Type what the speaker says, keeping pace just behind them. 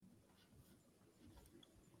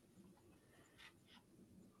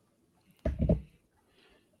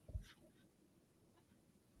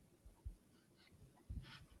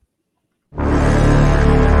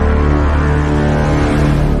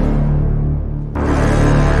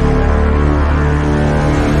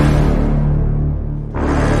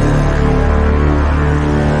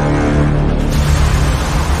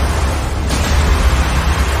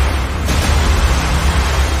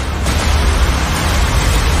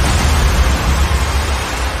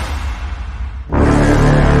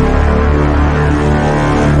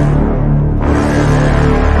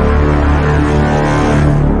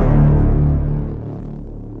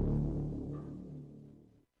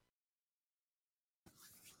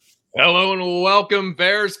Hello and welcome,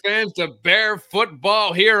 Bears fans, to Bear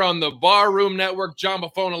Football here on the Barroom Network. John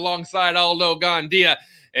Buffone alongside Aldo Gandia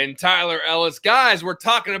and Tyler Ellis. Guys, we're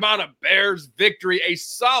talking about a Bears victory, a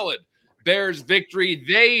solid Bears victory.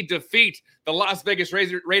 They defeat the Las Vegas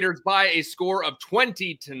Raiders by a score of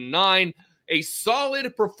 20-9. A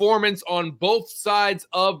solid performance on both sides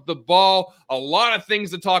of the ball. A lot of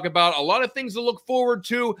things to talk about, a lot of things to look forward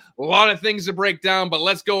to, a lot of things to break down, but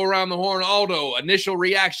let's go around the horn. Aldo, initial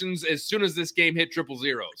reactions as soon as this game hit triple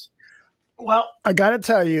zeros. Well, I got to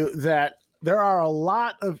tell you that there are a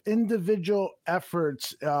lot of individual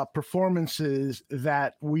efforts, performances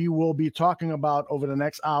that we will be talking about over the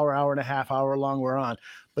next hour, hour and a half, hour long we're on.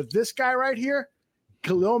 But this guy right here,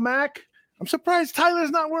 Khalil Mack, I'm surprised Tyler's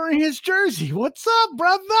not wearing his jersey. What's up,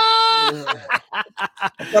 brother?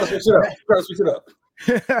 Gotta switch it up.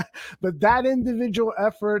 But that individual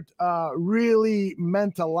effort really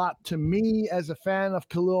meant a lot to me as a fan of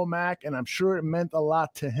Khalil Mack, and I'm sure it meant a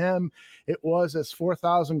lot to him. It was, as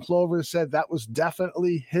 4,000 Clovers said, that was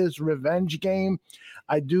definitely his revenge game.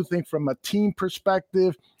 I do think from a team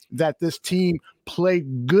perspective that this team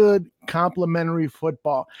played good complementary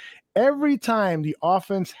football. Every time the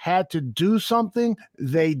offense had to do something,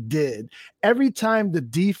 they did. Every time the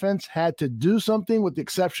defense had to do something, with the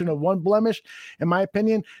exception of one blemish, in my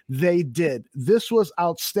opinion, they did. This was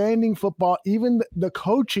outstanding football. Even the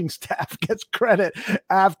coaching staff gets credit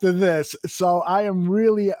after this. So I am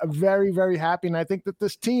really very, very happy. And I think that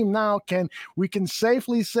this team now we can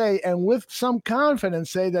safely say, and with some confidence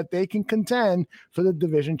say, that they can contend for the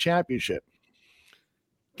division championship.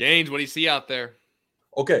 Gaines, what do you see out there?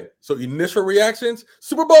 Okay, so initial reactions,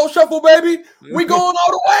 Super Bowl shuffle, baby. We going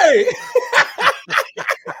all the way.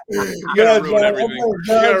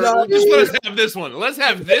 Just let's have this one. Let's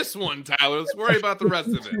have this one, Tyler. Let's worry about the rest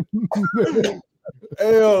of it.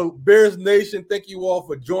 Hey, Bears Nation, thank you all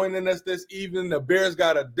for joining us this evening. The Bears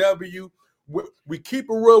got a W. We keep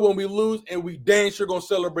it real when we lose, and we dang sure going to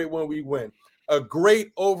celebrate when we win. A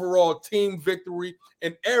great overall team victory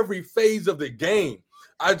in every phase of the game.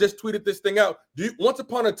 I just tweeted this thing out. Once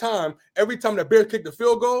upon a time, every time the Bears kicked the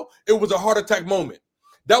field goal, it was a heart attack moment.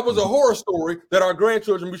 That was a horror story that our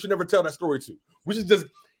grandchildren, we should never tell that story to. We should just,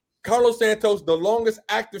 Carlos Santos, the longest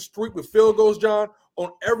active streak with field goals, John,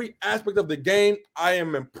 on every aspect of the game. I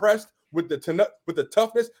am impressed with the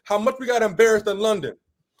toughness, how much we got embarrassed in London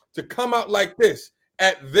to come out like this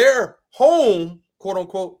at their home, quote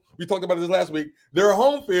unquote. We talked about this last week, their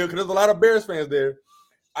home field, because there's a lot of Bears fans there.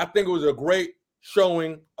 I think it was a great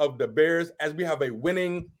showing of the Bears as we have a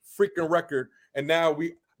winning freaking record, and now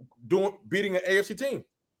we beating an AFC team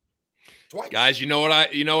twice. Guys, you know what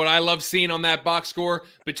I love seeing on that box score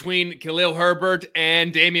between Khalil Herbert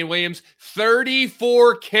and Damian Williams?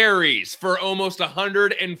 34 carries for almost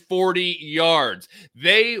 140 yards.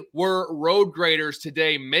 They were road graders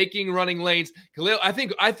today, making running lanes. Khalil, I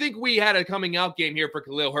think we had a coming out game here for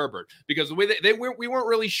Khalil Herbert, because we weren't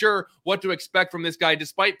really sure what to expect from this guy.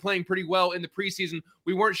 Despite playing pretty well in the preseason,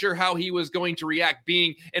 we weren't sure how he was going to react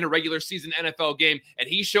being in a regular season NFL game, and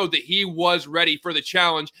he showed that he was ready for the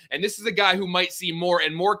challenge. And this is a guy who might see more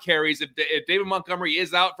and more carries. If David Montgomery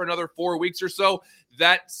is out for another 4 weeks or so,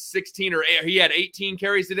 that 16 or he had 18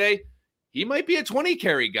 carries today, he might be a 20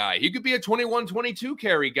 carry guy. He could be a 21, 22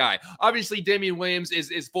 carry guy. Obviously, Damian Williams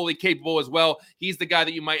is fully capable as well. He's the guy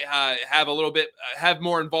that you might have a little bit, have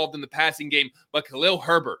more involved in the passing game. But Khalil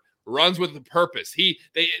Herbert runs with a purpose.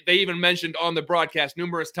 They even mentioned on the broadcast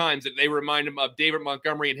numerous times that they remind him of David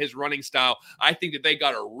Montgomery and his running style. I think that they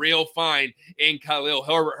got a real find in Khalil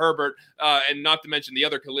Herbert, and not to mention the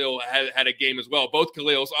other Khalil had a game as well. Both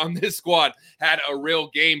Khalils on this squad had a real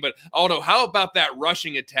game. But Aldo, how about that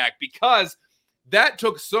rushing attack? Because that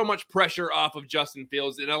took so much pressure off of Justin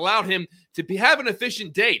Fields and allowed him to have an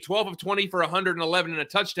efficient day, 12 of 20 for 111 and a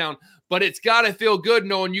touchdown. But it's got to feel good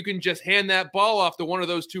knowing you can just hand that ball off to one of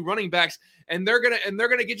those two running backs, and they're gonna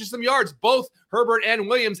get you some yards. Both Herbert and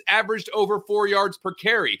Williams averaged over 4 yards per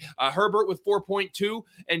carry. Herbert with 4.2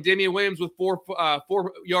 and Damian Williams with 4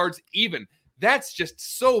 yards even. That's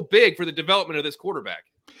just so big for the development of this quarterback.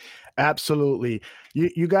 Absolutely.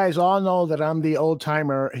 You guys all know that I'm the old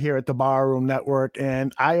timer here at the Barroom Network,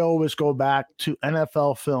 and I always go back to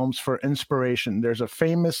NFL films for inspiration. There's a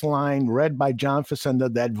famous line read by John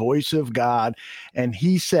Facenda, that voice of God, and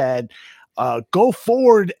he said, go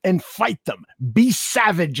forward and fight them. Be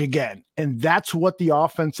savage again. And that's what the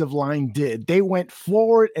offensive line did. They went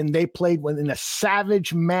forward and they played in a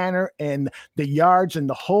savage manner, and the yards and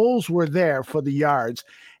the holes were there for the yards.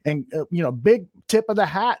 And, big tip of the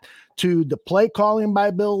hat to the play calling by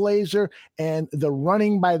Bill Lazor and the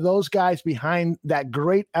running by those guys behind that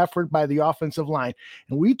great effort by the offensive line.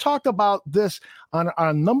 And we talked about this on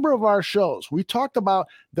a number of our shows. We talked about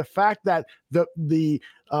the fact that the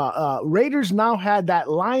Raiders now had that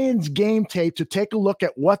Lions game tape to take a look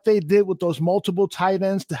at what they did with those multiple tight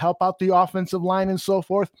ends to help out the offensive line and so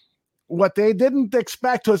forth. What they didn't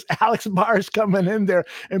expect was Alex Bars coming in there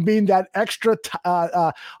and being that extra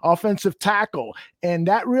offensive tackle. And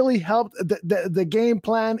that really helped the game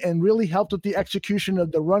plan and really helped with the execution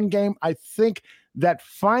of the run game. I think that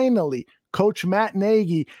finally Coach Matt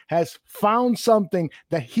Nagy has found something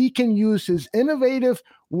that he can use his innovative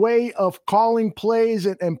way of calling plays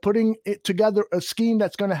and putting it together a scheme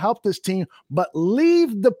that's going to help this team, but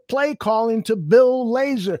leave the play calling to Bill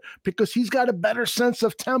Lazor because he's got a better sense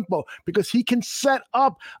of tempo, because he can set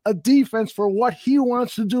up a defense for what he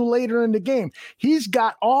wants to do later in the game. He's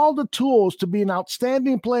got all the tools to be an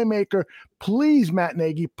outstanding playmaker. Please, Matt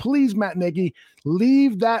Nagy,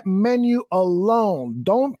 leave that menu alone.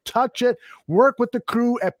 Don't touch it. Work with the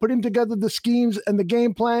crew at putting together the schemes and the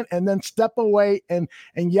game plan, and then step away and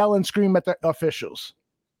yell and scream at the officials.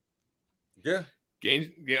 Yeah. I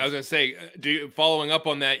was going to say, following up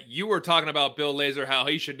on that, you were talking about Bill Lazor, how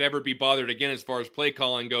he should never be bothered again as far as play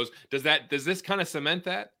calling goes. Does this kind of cement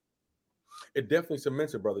that? It definitely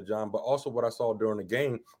cements it, Brother John. But also what I saw during the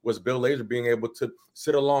game was Bill Lazor being able to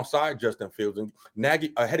sit alongside Justin Fields. And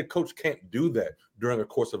Nagy, a head coach, can't do that during the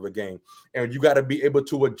course of a game. And you got to be able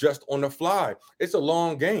to adjust on the fly. It's a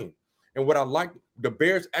long game. And what I like, the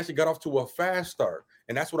Bears actually got off to a fast start.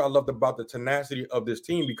 And that's what I loved about the tenacity of this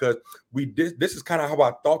team, because this is kind of how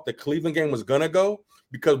I thought the Cleveland game was going to go,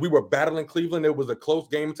 because we were battling Cleveland. It was a close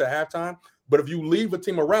game to halftime. But if you leave a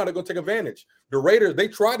team around, they're going to take advantage. The Raiders, they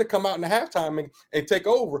tried to come out in the halftime and take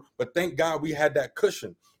over, but thank God we had that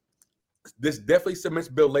cushion. This definitely cements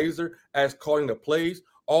Bill Lazor as calling the plays.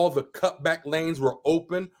 All the cutback lanes were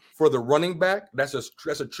open for the running back. That's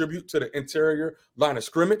a tribute to the interior line of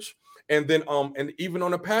scrimmage. And then and even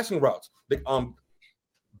on the passing routes, the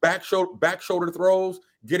back shoulder throws,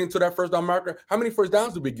 getting to that first down marker. How many first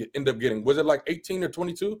downs did we end up getting? Was it like 18 or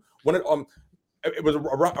 22? When it was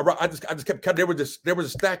around, I just kept they were just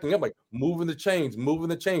stacking up, like moving the chains,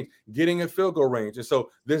 getting in field goal range. And so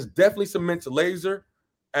this definitely cements Lazor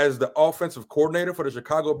as the offensive coordinator for the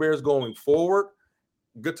Chicago Bears going forward.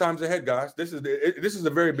 Good times ahead, guys. This is a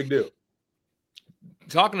very big deal.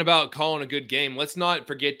 Talking about calling a good game, let's not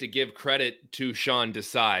forget to give credit to Sean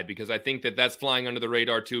Desai, because I think that's flying under the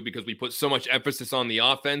radar too, because we put so much emphasis on the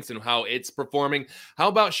offense and how it's performing. How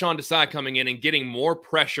about Sean Desai coming in and getting more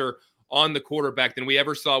pressure on the quarterback than we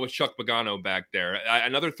ever saw with Chuck Pagano back there?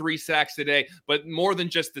 Another 3 sacks today, but more than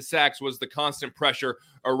just the sacks was the constant pressure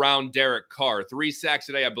around Derek Carr. 3 sacks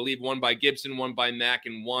today, I believe, 1 by Gibson, 1 by Mack,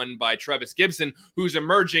 and 1 by Trevis Gibson, who's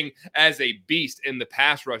emerging as a beast in the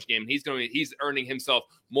pass rush game. He's earning himself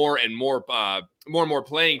more and more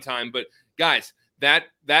playing time. But guys,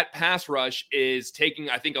 that pass rush is taking,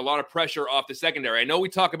 I think, a lot of pressure off the secondary. I know we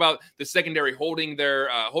talk about the secondary holding their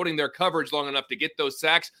coverage long enough to get those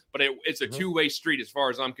sacks, but it's a two-way street as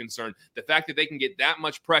far as I'm concerned. The fact that they can get that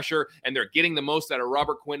much pressure and they're getting the most out of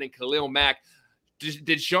Robert Quinn and Khalil Mack.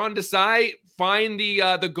 Did Sean Desai find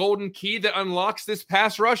the golden key that unlocks this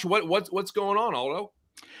pass rush? What's going on, Aldo?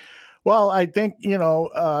 Well, I think,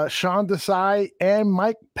 Sean Desai and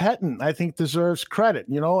Mike Pettine, I think, deserves credit.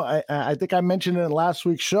 I think I mentioned in last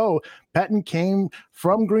week's show, Pettine came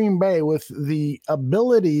from Green Bay with the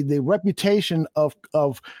ability, the reputation of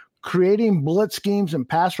creating blitz schemes and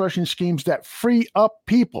pass rushing schemes that free up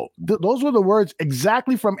people. Those were the words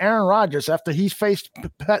exactly from Aaron Rodgers after he faced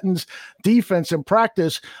Pettine's defense in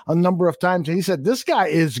practice a number of times. And he said, this guy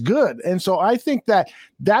is good. And so I think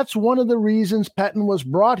that's one of the reasons Pettine was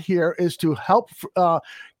brought here, is to help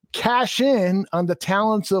cash in on the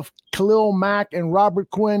talents of Khalil Mack and Robert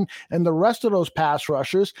Quinn and the rest of those pass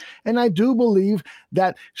rushers. And I do believe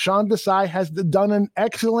that Sean Desai has done an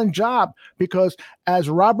excellent job, because as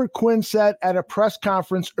Robert Quinn said at a press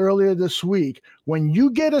conference earlier this week, when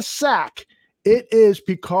you get a sack, it is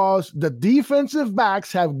because the defensive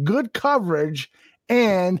backs have good coverage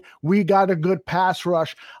and we got a good pass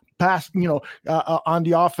rush on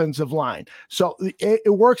the offensive line. So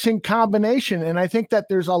it works in combination. And I think that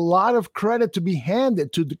there's a lot of credit to be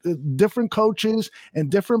handed to the different coaches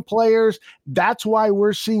and different players. That's why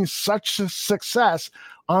we're seeing such success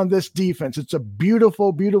on this defense. It's a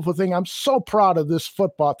beautiful, beautiful thing. I'm so proud of this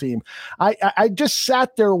football team. I just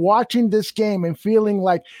sat there watching this game and feeling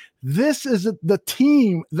like this is the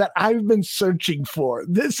team that I've been searching for.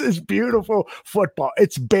 This is beautiful football.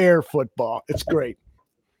 It's Bear football. It's great.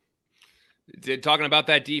 Talking about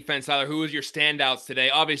that defense, Tyler, who was your standouts today?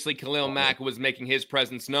 Obviously, Khalil Mack was making his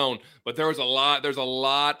presence known, but there's a lot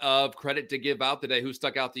of credit to give out today. Who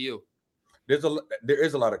stuck out to you? There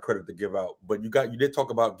is a lot of credit to give out, but you did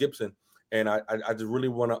talk about Gibson, and I just really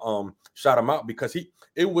want to shout him out because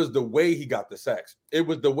it was the way he got the sacks. It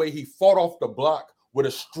was the way he fought off the block with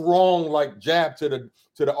a strong jab to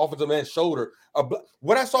the offensive man's shoulder.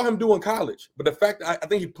 What I saw him do in college, but the fact that I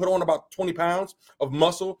think he put on about 20 pounds of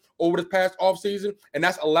muscle over this past offseason, and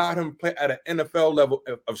that's allowed him to play at an NFL level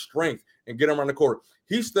of strength and get him around the court.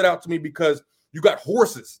 He stood out to me because you got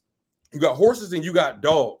horses and you got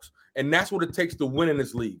dogs, and that's what it takes to win in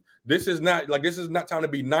this league. This is not time to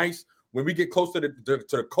be nice. When we get close to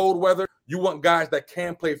the cold weather, you want guys that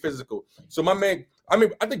can play physical. So my man, I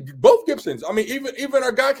think both Gibsons. Even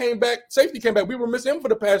our guy safety came back. We were missing him for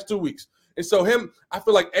the past 2 weeks. And so I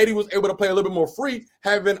feel like Eddie was able to play a little bit more free,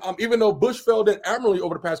 having even though Bush fell in admirably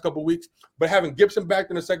over the past couple of weeks, but having Gibson back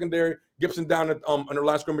in the secondary, Gibson down at under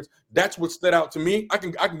line scrimmage, that's what stood out to me. I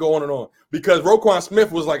can go on and on because Roquan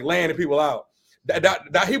Smith was laying people out.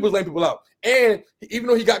 That he was laying people out. And even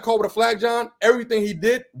though he got caught with a flag, John, everything he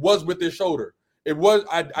did was with his shoulder. It was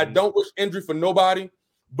I don't wish injury for nobody,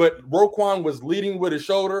 but Roquan was leading with his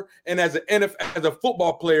shoulder. And as a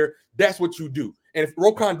football player, that's what you do. And if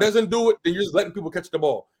Roquan doesn't do it, then you're just letting people catch the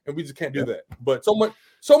ball, and we just can't do that. But so much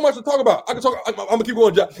to talk about. I'm gonna keep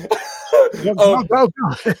going, John.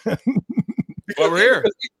 Well, we're here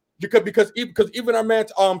because even our man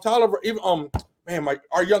Tyler, even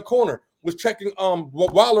our young corner was checking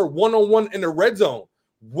Waller one-on-one in the red zone.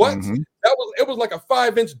 What? Mm-hmm. It was like a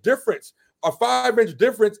 5-inch difference. A 5-inch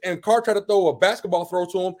difference, and Carr tried to throw a basketball throw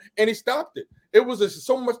to him, and he stopped it. It was just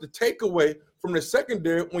so much to take away from the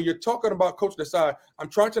secondary when you're talking about Coach Desai. I'm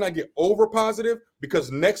trying to not get over positive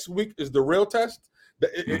because next week is the real test.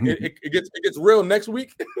 It gets real next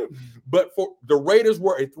week. But for the Raiders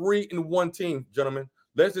were a 3-1 team, gentlemen.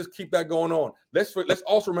 Let's just keep that going on. Let's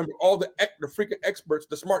also remember all the freaking experts,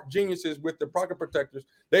 the smart geniuses with the pocket protectors.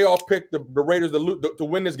 They all picked the Raiders to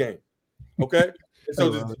win this game. Okay, and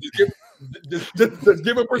so just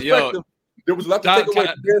give a perspective. There was a lot to take away.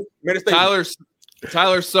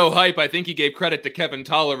 Tyler's so hype. I think he gave credit to Kevin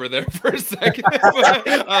Tolliver there for a second.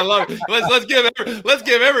 I love it. Let's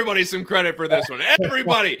give everybody some credit for this one.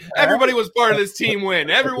 Everybody was part of this team win.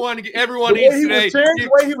 Everyone needs today. The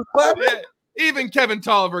way he was clapping. Yeah. Even Kevin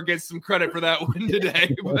Tolliver gets some credit for that win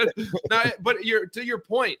today. But to your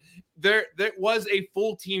point, there was a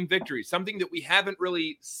full team victory, something that we haven't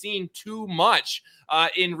really seen too much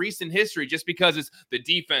in recent history, just because it's the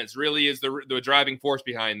defense really is the driving force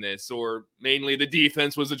behind this, or mainly the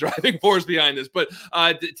defense was the driving force behind this. But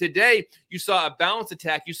today you saw a balanced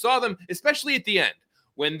attack. You saw them, especially at the end,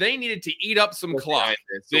 when they needed to eat up some clock.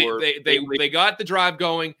 They got the drive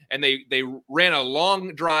going, and they ran a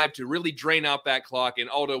long drive to really drain out that clock. And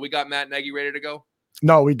Aldo, we got Matt Nagy ready to go?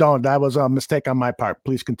 No, we don't. That was a mistake on my part.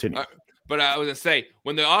 Please continue. But I was going to say,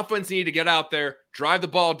 when the offense needed to get out there, drive the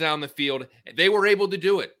ball down the field, they were able to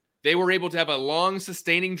do it. They were able to have a long,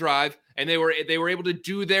 sustaining drive, and they were able to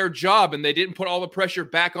do their job, and they didn't put all the pressure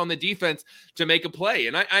back on the defense to make a play.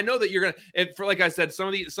 And I know that you're gonna, and for like I said, some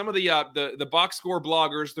of the box score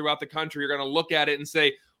bloggers throughout the country are gonna look at it and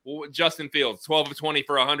say, well, Justin Fields, 12 of 20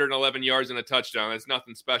 for 111 yards and a touchdown. That's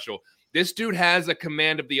nothing special. This dude has a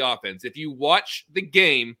command of the offense. If you watch the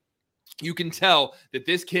game, you can tell that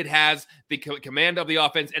this kid has the command of the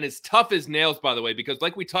offense, and is tough as nails, by the way, because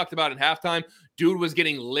like we talked about at halftime, dude was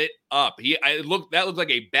getting lit up. That looked like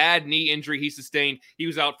a bad knee injury he sustained. He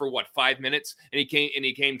was out for 5 minutes, and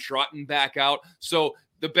he came trotting back out. So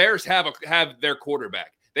the Bears have their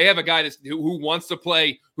quarterback. They have a guy who wants to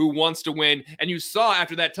play, who wants to win. And you saw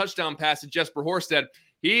after that touchdown pass to Jesper Horsted,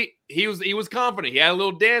 he was confident. He had a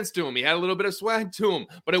little dance to him. He had a little bit of swag to him.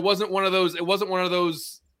 But it wasn't one of those.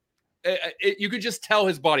 You could just tell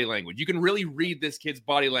his body language. You can really read this kid's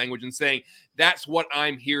body language and saying, that's what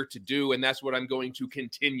I'm here to do, and that's what I'm going to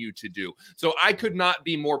continue to do. So I could not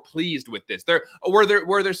be more pleased with this. Were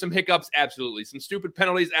there some hiccups? Absolutely. Some stupid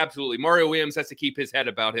penalties? Absolutely. Mario Williams has to keep his head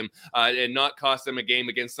about him and not cost them a game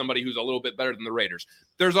against somebody who's a little bit better than the Raiders.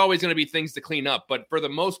 There's always going to be things to clean up, but for the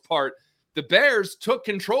most part, the Bears took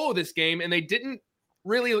control of this game, and they didn't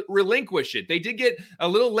really relinquish it. They did get a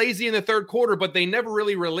little lazy in the third quarter, but they never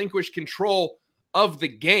really relinquished control of the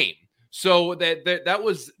game. So that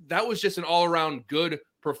was just an all-around good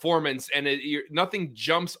performance, and nothing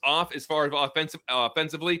jumps off as far as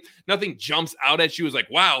offensively. Nothing jumps out at you as like,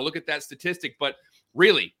 wow, look at that statistic. But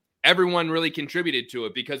really, everyone really contributed to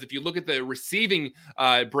it, because if you look at the receiving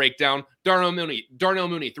breakdown, Darnell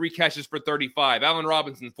Mooney, 3 catches for 35. Allen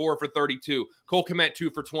Robinson, 4 for 32. Cole Kmet,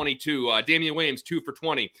 2 for 22. Damian Williams, 2 for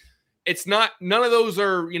 20. It's not, none of those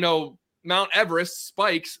are, Mount Everest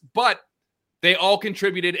spikes, but they all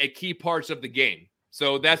contributed at key parts of the game.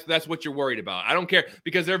 So that's what you're worried about. I don't care,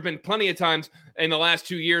 because there have been plenty of times in the last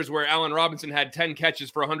 2 years where Allen Robinson had 10 catches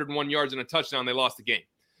for 101 yards and a touchdown. They lost the game.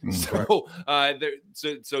 So,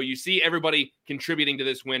 so you see everybody contributing to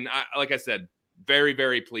this win. Like I said, very,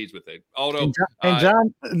 very pleased with it. Aldo, and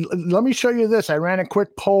John, let me show you this. I ran a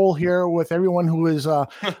quick poll here with everyone who is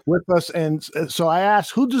with us. And so I asked,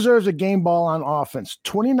 who deserves a game ball on offense?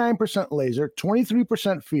 29% Laser,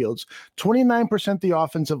 23% Fields, 29% the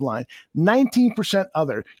offensive line, 19%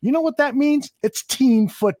 other. You know what that means? It's team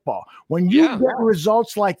football. When you get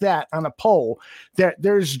results like that on a poll,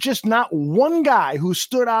 there's just not one guy who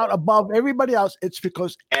stood out above everybody else. It's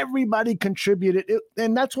because everybody contributed.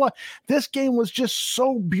 And that's why this game was just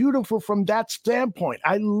so beautiful from that standpoint.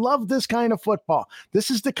 I love this kind of football. This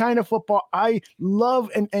is the kind of football I love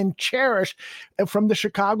and cherish from the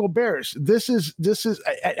Chicago Bears. This is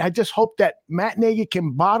I just hope that Matt Nagy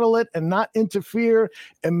can bottle it and not interfere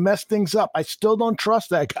and mess things up. I still don't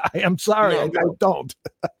trust that guy. I'm sorry. I don't.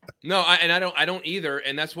 No, I don't either.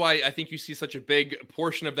 And that's why I think you see such a big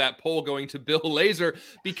portion of that poll going to Bill Lazor,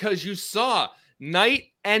 because you saw night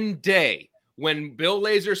and day when Bill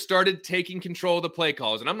Lazor started taking control of the play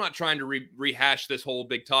calls. And I'm not trying to rehash this whole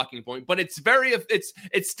big talking point, but it's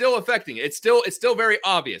still affecting it. It's still very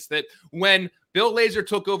obvious that when Bill Lazor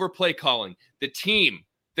took over play calling, the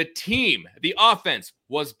offense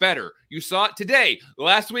was better. You saw it today.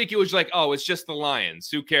 Last week, it was like, oh, it's just the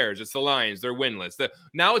Lions. Who cares? It's the Lions. They're winless.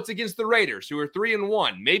 Now it's against the Raiders, who are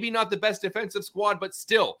 3-1. Maybe not the best defensive squad, but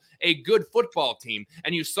still a good football team.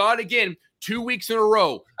 And you saw it again 2 weeks in a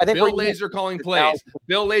row. Bill Lazor calling plays.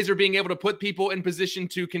 Bill Lazor being able to put people in position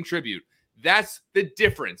to contribute. That's the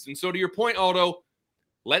difference. And so to your point, Aldo,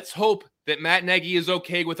 let's hope that Matt Nagy is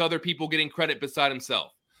okay with other people getting credit beside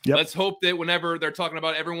himself. Yep. Let's hope that whenever they're talking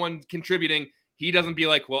about everyone contributing, he doesn't be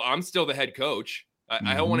like, well, I'm still the head coach.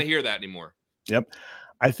 I don't want to hear that anymore. Yep.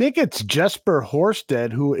 I think it's Jesper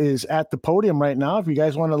Horsted who is at the podium right now. If you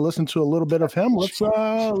guys want to listen to a little bit of him, let's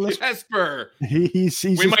Jesper. We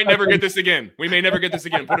might never get this again. We may never get this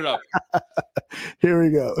again. Put it up. Here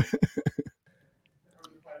we go.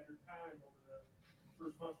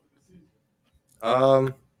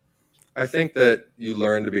 I think that you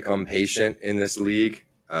learn to become patient in this league,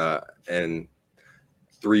 and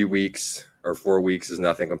 3 weeks or 4 weeks is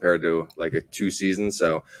nothing compared to like a 2 seasons.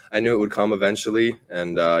 So I knew it would come eventually,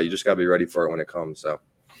 and you just got to be ready for it when it comes.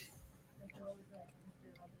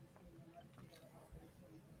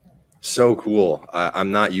 So cool.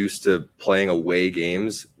 I'm not used to playing away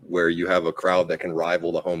games where you have a crowd that can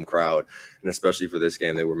rival the home crowd. And especially for this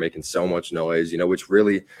game, they were making so much noise, which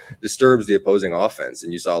really disturbs the opposing offense.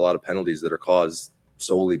 And you saw a lot of penalties that are caused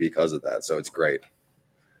solely because of that. So it's great.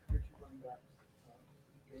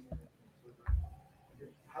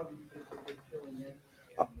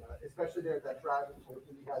 Especially there at that drive, you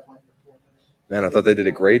guys went for 4 minutes. Man, I thought they did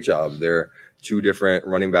a great job. They're 2 different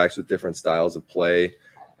running backs with different styles of play.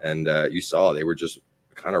 And you saw they were just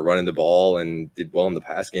kind of running the ball and did well in the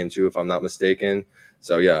pass game too, if I'm not mistaken.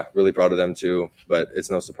 So yeah, really proud of them too. But it's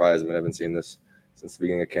no surprise. I mean, I've been seeing this since the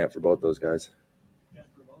beginning of camp for both those guys.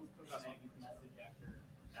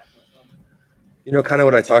 Kind of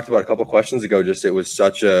what I talked about a couple questions ago, just it was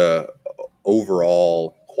such a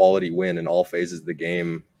overall quality win in all phases of the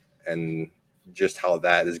game, and just how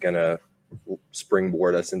that is going to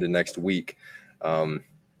springboard us into next week. I'm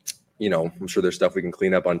sure there's stuff we can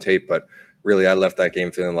clean up on tape, but really I left that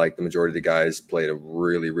game feeling like the majority of the guys played a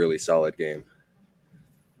really, really solid game.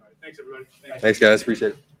 All right, thanks, everybody. Thanks, guys. Appreciate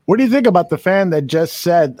it. What do you think about the fan that just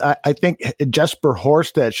said, I think Jesper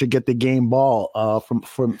Horsted should get the game ball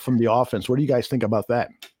from the offense? What do you guys think about that?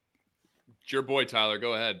 It's your boy, Tyler.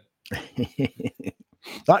 Go ahead.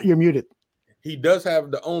 You're muted. He did have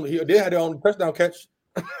the only touchdown catch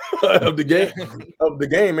of the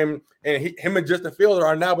game, and him and Justin Fielder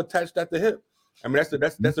are now attached at the hip. I mean,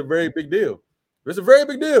 that's a very big deal. It's a very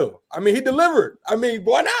big deal. I mean, he delivered. I mean,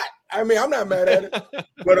 why not? I mean, I'm not mad at it.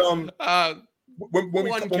 But when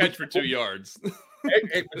one catch for 2 yards.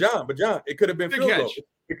 But John, it could have been Big field catch. goal.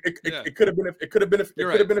 It could have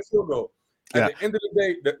been a field goal. At the end of the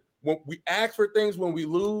day, when we ask for things when we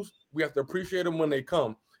lose, we have to appreciate them when they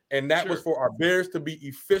come. And that was for our Bears to be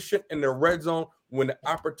efficient in the red zone when the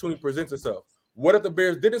opportunity presents itself. What if the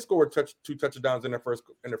Bears didn't score 2 touchdowns in the first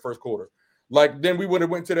quarter? Like then we would have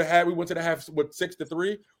went to the half. We went to the half with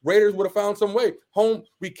 6-3. Raiders would have found some way. Home.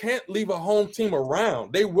 We can't leave a home team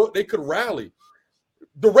around. They could rally.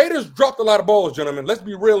 The Raiders dropped a lot of balls, gentlemen. Let's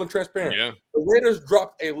be real and transparent. Yeah. The Raiders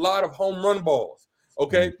dropped a lot of home run balls.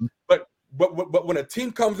 Okay, but when a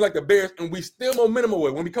team comes like the Bears and we steal momentum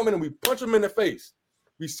away, when we come in and we punch them in the face,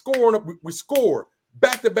 we score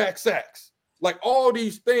back-to-back sacks. Like all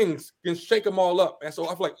these things can shake them all up. And so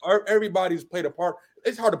I feel like everybody's played a part.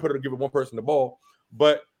 It's hard to put it to give one person the ball,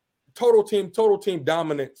 but total team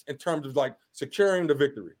dominance in terms of like securing the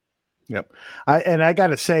victory. Yep. I got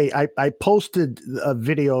to say, I posted a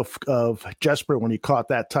video of Jesper when he caught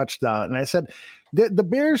that touchdown. And I said, the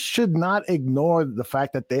Bears should not ignore the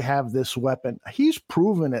fact that they have this weapon. He's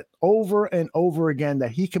proven it over and over again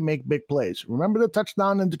that he can make big plays. Remember the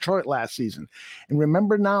touchdown in Detroit last season. And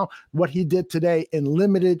remember now what he did today in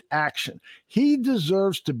limited action. He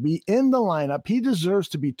deserves to be in the lineup. He deserves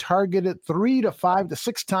to be targeted 3 to 5 to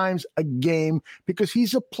 6 times a game because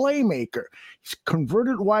he's a playmaker. He's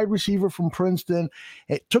converted wide receiver from Princeton.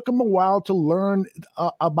 It took him a while to learn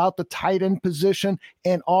about the tight end position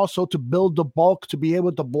and also to build the bulk to be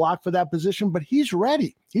able to block for that position, but he's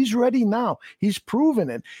ready. He's ready now. He's proven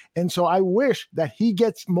it. And so I wish that he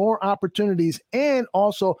gets more opportunities and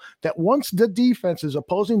also that once the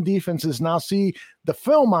opposing defenses now see the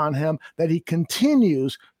film on him, that he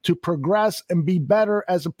continues to progress and be better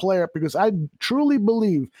as a player, because I truly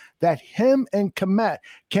believe that him and Kmet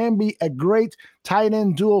can be a great tight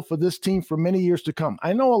end duo for this team for many years to come.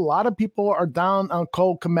 I know a lot of people are down on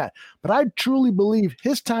Cole Kmet, but I truly believe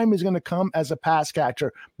his time is going to come as a pass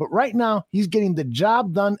catcher. But right now, he's getting the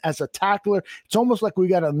job done as a tackler. It's almost like we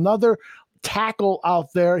got another tackle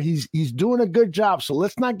out there. He's doing a good job. So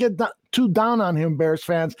let's not get too down on him, Bears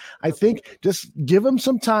fans. I think just give him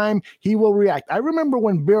some time. He will react. I remember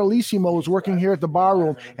when Barrelissimo was working here at the bar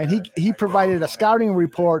room, and he provided a scouting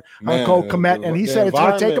report on Cole Kmet, and he said it's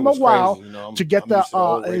going to take him a while to get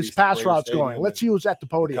his pass routes going. Let's see who's at the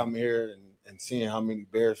podium. Come here and seeing how many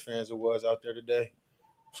Bears fans it was out there today,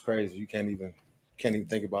 it's crazy. You can't even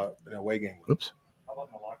think about an away game. Oops. How about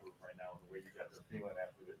in the locker room right now, the way you guys are feeling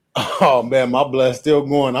after it? Oh man, my blood's still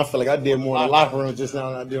going. I feel like I did more in the locker room just now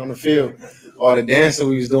than I did on the field, or the dancing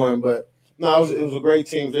we was doing. But no, it was a great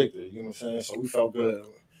team victory. You know what I'm saying? So we felt good,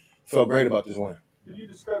 felt great about this win. Did you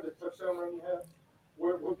describe the touchdown run you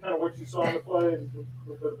had? What you saw on the play and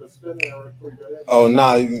the spin there before you got in? Oh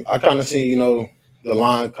no, I kind of see the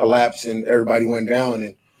line collapse and everybody went down,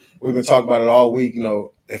 and we've been talking about it all week.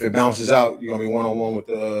 If it bounces out, you're gonna be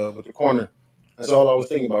 1-on-1 with the corner. That's all I was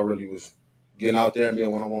thinking about really was getting out there and being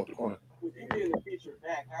 1-on-1 with the corner. With you being the feature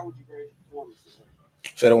back, how would you grade your performance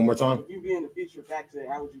today? Say that one more time. With you being the feature back today,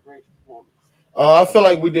 how would you grade your performance? I feel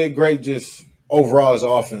like we did great just overall as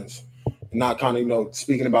offense. Not kind of,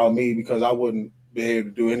 speaking about me, because I wouldn't be able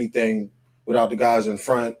to do anything without the guys in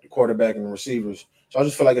front, the quarterback and the receivers. So I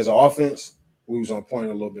just feel like as an offense, we was on point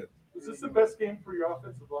a little bit. Is this the best game for your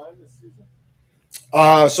offensive line this season?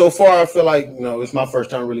 So far, I feel like, it's my first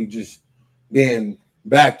time really just being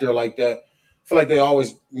back there like that. I feel like they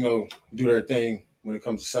always, do their thing when it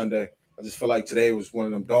comes to Sunday. I just feel like today was one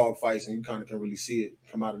of them dog fights, and you kind of can really see it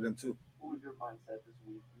come out of them too. What was your mindset this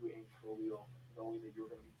week? You and Khalil, knowing that you were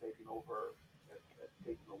going to be taking over,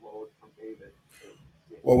 taking the load from David.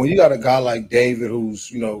 Well, when you got a guy like David,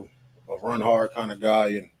 who's a run hard kind of guy,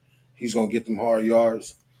 and he's gonna get them hard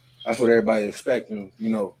yards, that's what everybody expecting,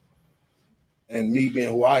 And me being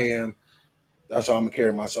who I am, that's how I'm gonna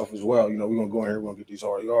carry myself as well. We're gonna go in here, we're gonna get these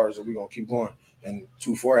hard yards, and we're gonna keep going. And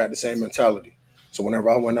 2-4 had the same mentality. So whenever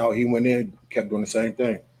I went out, he went in, kept doing the same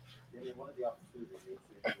thing. One of the opportunities was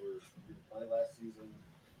you play last season.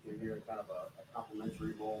 You're here in kind of a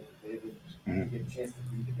complimentary role with David. You get a chance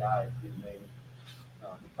to be the guy being made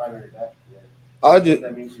the primary back. What does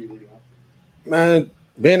that mean for you leading up? Man,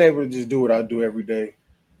 being able to just do what I do every day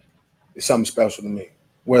is something special to me.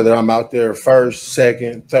 Whether I'm out there first,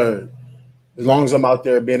 second, third, as long as I'm out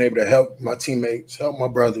there being able to help my teammates, help my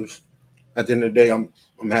brothers, at the end of the day, I'm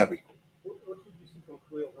happy. What did you see from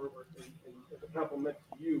Khalil Herbert and as a compliment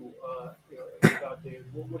to you, about David?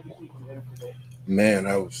 What did you see from him today? Man,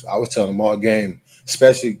 I was telling him all game,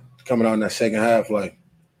 especially coming out in that second half, like,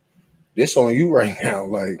 this on you right now.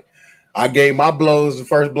 Like, I gave my blows, the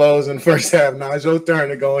first blows in the first half. Now it's your turn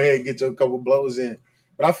to go ahead and get your couple blows in.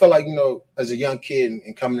 But I feel like, as a young kid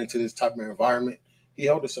and coming into this type of environment, he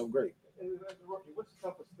held us so great. And as a rookie, what's the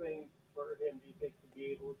toughest thing for him, do you think, to be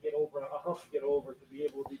able to get over, a hump to get over, to be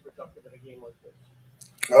able to be productive in a game like this?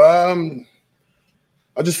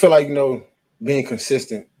 I just feel like, being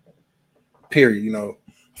consistent, period. I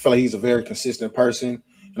feel like he's a very consistent person.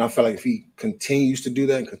 And I feel like if he continues to do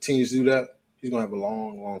that and continues to do that, he's gonna have a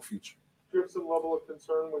long, long future. Do you have some level of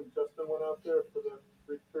concern when Justin went out there for the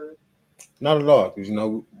brief period? Not at all, because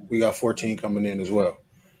we got 14 coming in as well.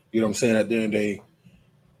 You know what I'm saying? At the end of the day,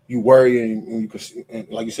 you worry and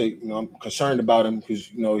like you say, I'm concerned about him because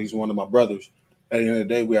he's one of my brothers. At the end of the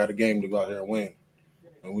day, we had a game to go out there and win,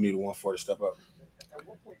 and we need a 1-4 to step up.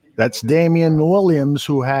 That's Damian Williams,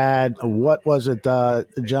 who had, what was it,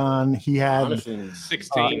 John? He had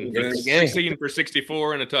 16 for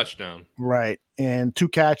 64 and a touchdown. Right, and 2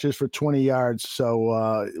 catches for 20 yards.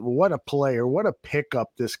 So what a player, what a pickup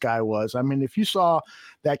this guy was. I mean, if you saw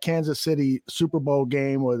that Kansas City Super Bowl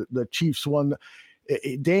game where the Chiefs won,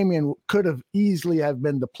 Damian could have easily have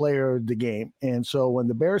been the player of the game. And so when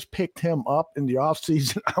the Bears picked him up in the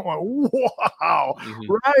offseason, I went, wow,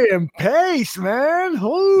 Ryan Pace, man.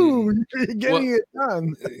 Ooh, getting it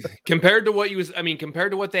done. Compared to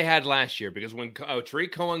what they had last year, because when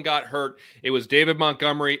Tariq Cohen got hurt, it was David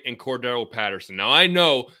Montgomery and Cordero Patterson. Now, I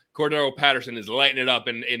know Cordero Patterson is lighting it up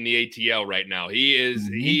in the ATL right now. He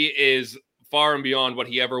is far and beyond what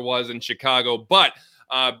he ever was in Chicago, but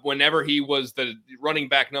whenever he was the running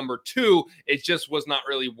back number 2, it just was not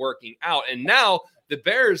really working out. And now the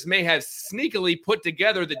Bears may have sneakily put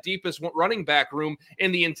together the deepest running back room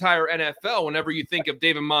in the entire NFL. Whenever you think of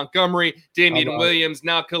David Montgomery, Damian Williams,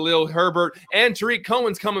 now Khalil Herbert, and Tariq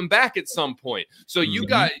Cohen's coming back at some point. So you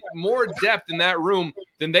got more depth in that room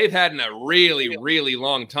than they've had in a really, really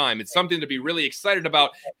long time. It's something to be really excited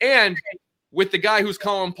about. And with the guy who's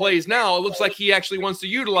calling plays now, it looks like he actually wants to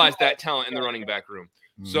utilize that talent in the running back room.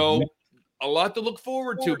 So a lot to look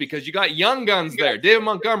forward to, because you got young guns there. David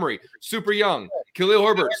Montgomery, super young. Khalil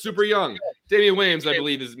Herbert, super young. Damian Williams, I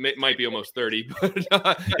believe, might be almost 30, but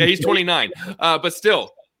yeah, he's 29. But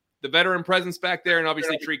still, the veteran presence back there, and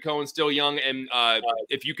obviously Tariq Cohen's still young. And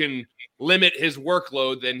if you can limit his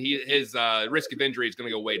workload, then his risk of injury is going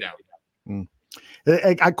to go way down.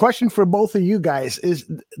 A question for both of you guys is,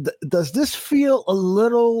 does this feel a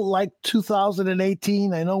little like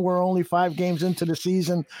 2018? I know we're only 5 games into the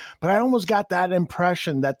season, but I almost got that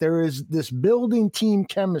impression that there is this building team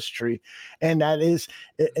chemistry, and that is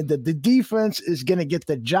the defense is going to get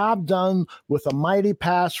the job done with a mighty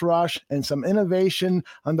pass rush and some innovation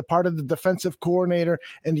on the part of the defensive coordinator,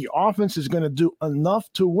 and the offense is going to do enough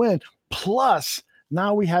to win. Plus,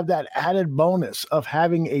 now we have that added bonus of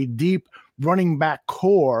having a deep running back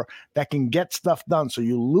core that can get stuff done. So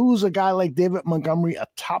you lose a guy like David Montgomery, a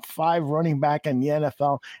top 5 running back in the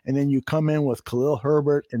NFL, and then you come in with Khalil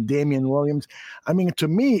Herbert and Damian Williams. I mean, to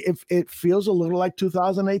me, it feels a little like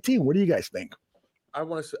 2018. What do you guys think? I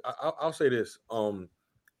want to say, I'll say this.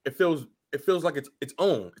 It feels like its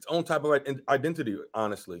own type of identity.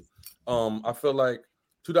 Honestly, I feel like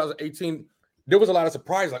 2018 there was a lot of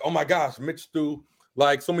surprise. Like, oh my gosh, Mitch threw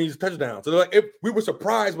like so many touchdowns. So we were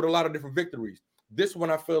surprised with a lot of different victories. This one,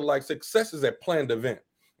 I feel like success is a planned event.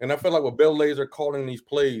 And I feel like with Bill Lazor calling these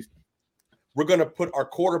plays, we're going to put our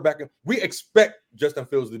quarterback in. We expect Justin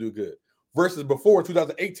Fields to do good. Versus before in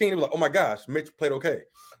 2018, it was like, oh my gosh, Mitch played okay.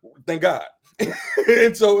 Thank God.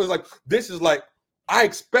 And so it was like, this is like, I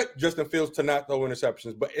expect Justin Fields to not throw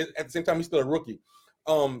interceptions, but at the same time, he's still a rookie.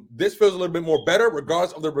 This feels a little bit more better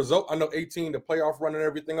regardless of the result. I know 18, the playoff run and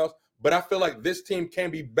everything else, but I feel like this team can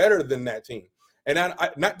be better than that team. And I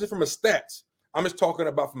not just from a stats, I'm just talking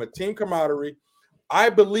about from a team camaraderie. I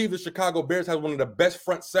believe the Chicago Bears has one of the best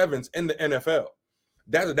front sevens in the NFL.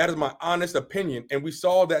 That is my honest opinion. And we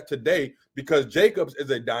saw that today because Jacobs is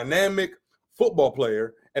a dynamic football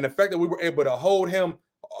player. And the fact that we were able to hold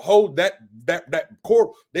that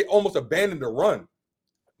core, they almost abandoned the run.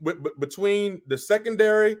 Between the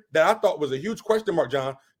secondary that I thought was a huge question mark,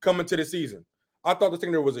 John, coming to the season. I thought the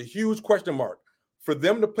secondary was a huge question mark. For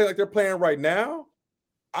them to play like they're playing right now,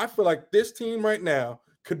 I feel like this team right now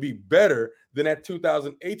could be better than that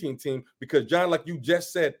 2018 team because, John, like you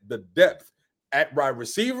just said, the depth at wide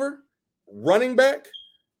receiver, running back,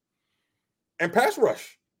 and pass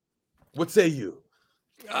rush. What say you?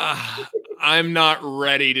 I'm not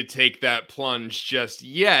ready to take that plunge just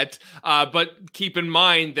yet, but keep in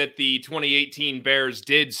mind that the 2018 Bears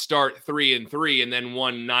did start 3-3 and then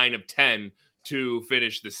won 9 of 10 to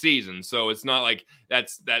finish the season. So it's not like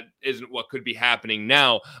that isn't what could be happening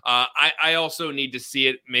now. I also need to see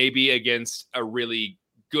it maybe against a really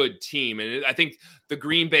good team, and I think the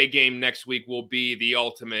Green Bay game next week will be the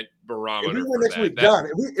ultimate barometer. If we win next week, John.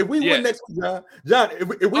 If we win next week, John.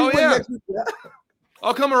 If we win next week,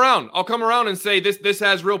 I'll come around and say this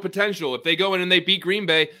has real potential. If they go in and they beat Green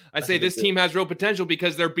Bay, I say this team has real potential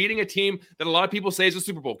because they're beating a team that a lot of people say is a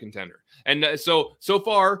Super Bowl contender. And so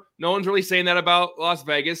far, no one's really saying that about Las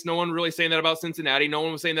Vegas. No one really saying that about Cincinnati. No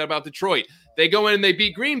one was saying that about Detroit. They go in and they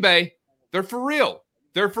beat Green Bay. They're for real.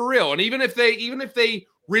 They're for real. And even if they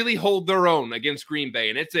really hold their own against Green Bay,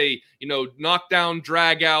 and it's a, knockdown,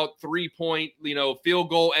 drag out, 3-point, field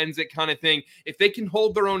goal ends it kind of thing. If they can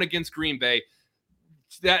hold their own against Green Bay,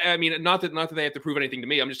 not that they have to prove anything to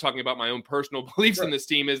me. I'm just talking about my own personal beliefs in this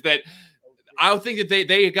team, is that I don't think that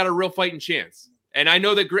they got a real fighting chance. And I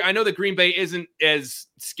know that Green Bay isn't as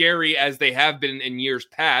scary as they have been in years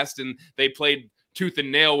past, and they played tooth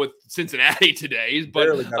and nail with Cincinnati today. But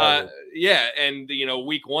and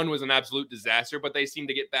week 1 was an absolute disaster, but they seem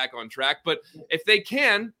to get back on track. But if they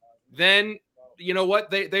can, then you know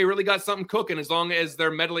what? They really got something cooking, as long as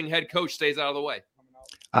their meddling head coach stays out of the way.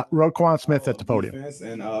 Roquan Smith at the podium.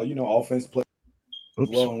 And offense play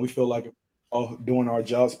well, and we feel like doing our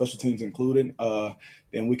job, special teams included,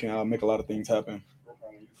 then we can make a lot of things happen.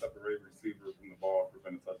 When you separate receivers from the ball,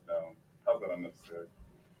 prevent a touchdown, how's that unnecessary?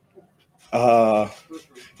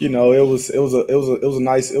 It was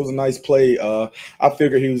a nice play. I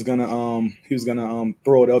figured he was gonna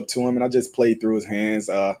throw it up to him, and I just played through his hands.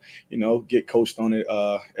 Get coached on it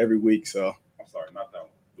every week. So I'm sorry, not that one.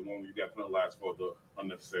 The one you got penalized for the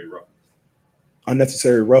unnecessary roughness.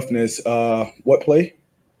 Unnecessary roughness. What play?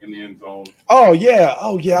 In the end zone. Oh yeah.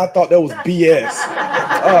 I thought that was BS.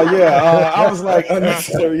 I was like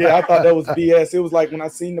unnecessary. Yeah, I thought that was BS. It was like when I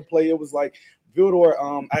seen the play, it was like Vildor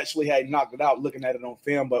actually had knocked it out looking at it on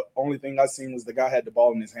film, but only thing I seen was the guy had the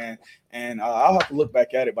ball in his hand. And I'll have to look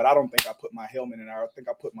back at it, but I don't think I put my helmet in there. I think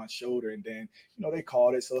I put my shoulder, and then they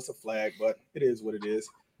called it, so it's a flag, but it is what it is.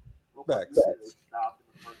 Back. Stopped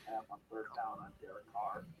in the first half on 3rd down on Derek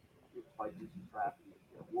Carr.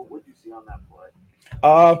 What would you see on that play?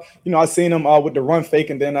 I seen him with the run fake,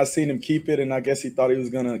 and then I seen him keep it, and I guess he thought he was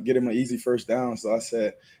gonna get him an easy first down. So I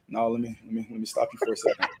said, "No, let me stop you for a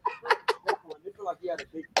second." It felt like he had a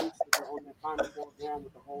big boost on that final fourth down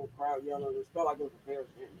with the whole crowd yelling. It felt like it was a Bears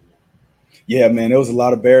fan. Yeah, man, there was a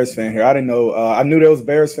lot of Bears fans here. I didn't know. I knew there was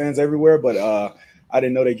Bears fans everywhere, but I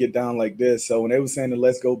didn't know they get down like this. So when they were saying the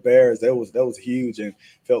 "Let's go Bears," that was huge, and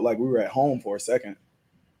felt like we were at home for a second.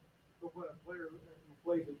 So when a player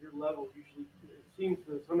plays at your level, usually it seems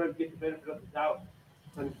to sometimes get the benefit of the doubt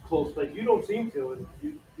on close plays. You don't seem to.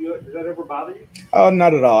 Does that ever bother you?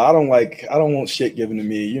 Not at all. I don't want shit given to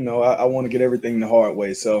me. I want to get everything the hard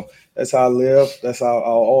way. So that's how I live. That's how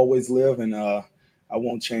I'll always live, and I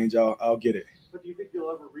won't change. I'll get it. But do you think you'll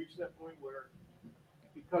ever reach that point where,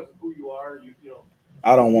 because of who you are,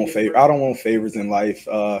 I don't want favors in life.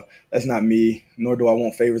 That's not me. Nor do I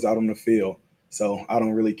want favors out on the field. So I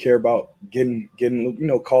don't really care about getting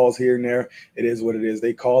calls here and there. It is what it is.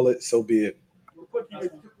 They call it, so be it. What does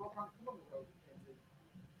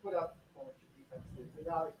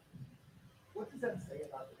that say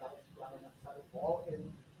about the guys who got on that side of the ball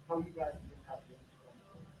and how you guys have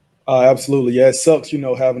been? Absolutely. Yeah, it sucks,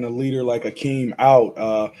 having a leader like Akeem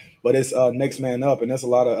out. But it's next man up, and there's a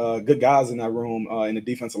lot of good guys in that room, in the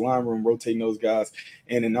defensive line room, rotating those guys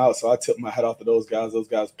in and out. So I took my hat off to those guys. Those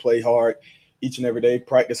guys play hard each and every day,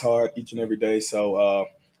 practice hard each and every day. So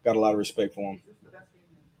got a lot of respect for them.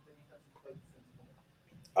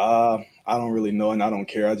 I don't really know, and I don't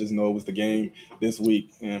care. I just know it was the game this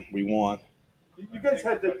week, and we won. You guys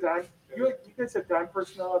had the time. You guys had time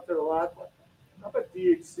personnel out there a lot. How about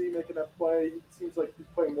DHC making that play? It seems like he's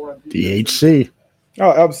playing more on defense. DHC.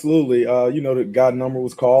 Oh, absolutely. The guy number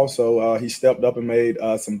was called, so he stepped up and made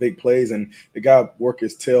some big plays, and the guy worked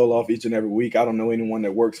his tail off each and every week. I don't know anyone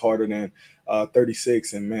that works harder than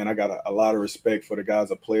 36, and, man, I got a lot of respect for the guy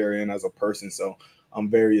as a player and as a person, so I'm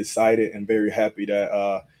very excited and very happy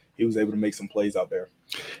that he was able to make some plays out there.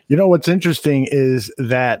 What's interesting is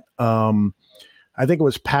that I think it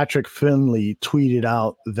was Patrick Finley tweeted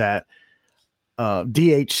out that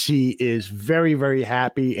DHC is very, very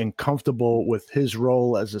happy and comfortable with his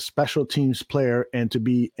role as a special teams player and to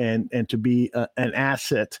be an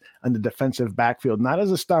asset on the defensive backfield, not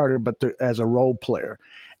as a starter, but as a role player.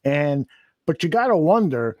 But you got to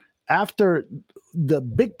wonder, after the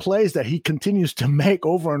big plays that he continues to make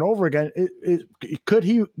over and over again, could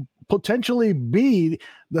he potentially be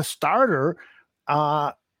the starter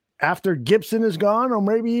after Gibson is gone, or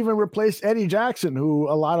maybe even replace Eddie Jackson, who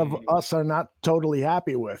a lot of us are not totally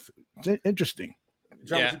happy with? It's interesting.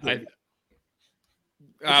 Yeah,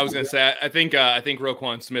 I was gonna say I think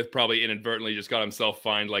Roquan Smith probably inadvertently just got himself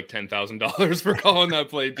fined like $10,000 for calling that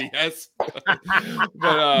play BS.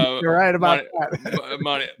 But you're right about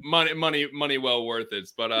that. Money well worth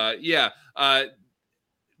it. But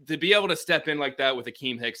to be able to step in like that with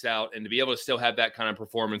Akeem Hicks out and to be able to still have that kind of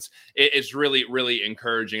performance, it's really, really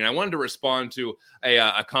encouraging. And I wanted to respond to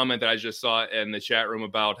a comment that I just saw in the chat room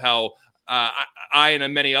about how I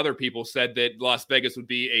and many other people said that Las Vegas would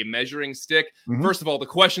be a measuring stick. Mhm. First of all, the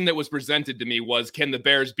question that was presented to me was, can the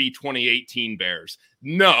Bears be 2018 Bears?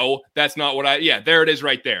 No, that's not what there it is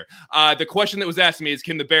right there. The question that was asked to me is,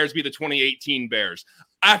 can the Bears be the 2018 Bears?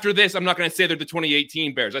 After this, I'm not going to say they're the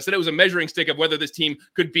 2018 Bears. I said it was a measuring stick of whether this team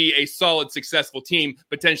could be a solid, successful team,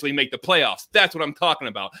 potentially make the playoffs. That's what I'm talking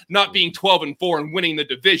about. Not being 12-4 and winning the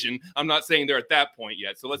division. I'm not saying they're at that point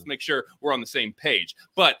yet. So let's make sure we're on the same page.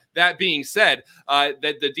 But that being said, that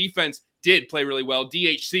the defense did play really well.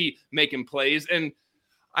 DHC making plays, and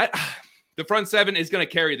the front seven is going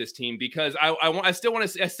to carry this team because I still want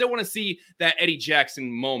to see that Eddie Jackson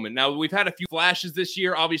moment. Now, we've had a few flashes this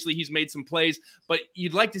year. Obviously, he's made some plays, but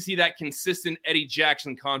you'd like to see that consistent Eddie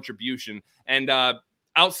Jackson contribution. And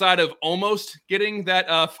outside of almost getting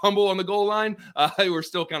that fumble on the goal line, we're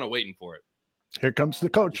still kind of waiting for it. Here comes the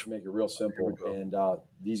coach. Make it real simple. And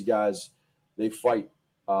these guys, they fight.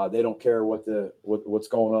 They don't care what's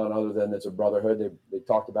going on other than it's a brotherhood. They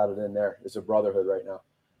talked about it in there. It's a brotherhood right now.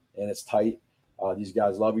 And it's tight. These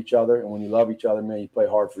guys love each other. And when you love each other, man, you play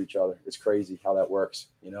hard for each other. It's crazy how that works,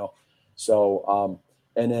 So,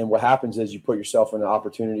 and then what happens is you put yourself in an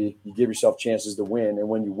opportunity, you give yourself chances to win. And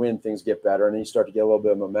when you win, things get better. And then you start to get a little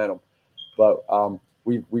bit of momentum. But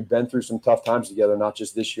we've been through some tough times together, not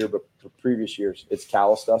just this year, but the previous years. It's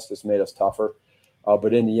calloused us. It's made us tougher.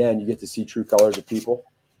 But in the end, you get to see true colors of people.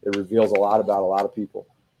 It reveals a lot about a lot of people.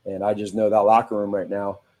 And I just know that locker room right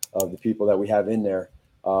now of the people that we have in there,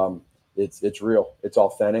 it's real, it's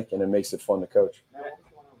authentic, and it makes it fun to coach.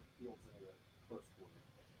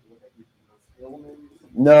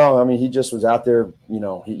 No, I mean, he just was out there,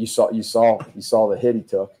 you saw the hit he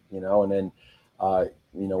took, and then,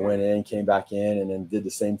 went in, came back in, and then did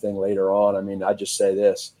the same thing later on. I mean, I just say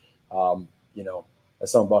this, that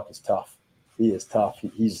son Buck is tough. He is tough.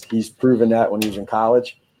 He's proven that when he was in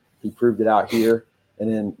college. He proved it out here.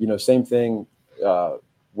 And then, same thing,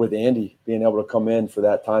 with Andy being able to come in for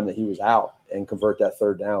that time that he was out and convert that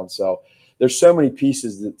third down. So there's so many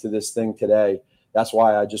pieces to this thing today. That's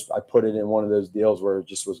why I put it in one of those deals where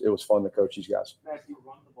it was fun to coach these guys. Matthew,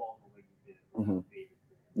 run the ball the way you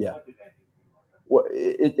did. Yeah. Well,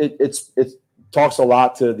 it talks a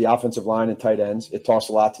lot to the offensive line and tight ends. It talks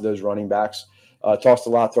a lot to those running backs. It talks a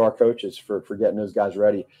lot to our coaches for getting those guys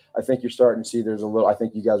ready. I think you're starting to see I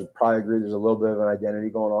think you guys would probably agree there's a little bit of an identity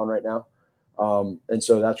going on right now. And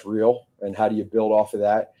so that's real. And how do you build off of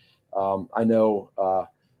that? I know,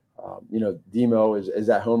 Demo is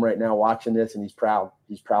at home right now watching this, and he's proud.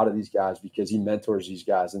 He's proud of these guys because he mentors these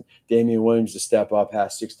guys. And Damian Williams to step up,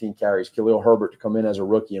 has 16 carries. Khalil Herbert to come in as a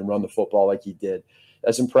rookie and run the football like he did.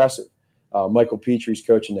 That's impressive. Michael Petrie's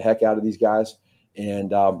coaching the heck out of these guys.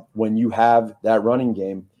 And when you have that running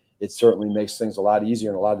game, it certainly makes things a lot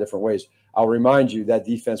easier in a lot of different ways. I'll remind you that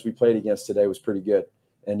defense we played against today was pretty good,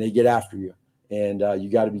 and they get after you. And you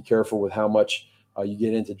got to be careful with how much you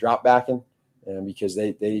get into drop backing, and because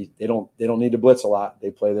they don't need to blitz a lot.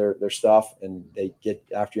 They play their stuff and they get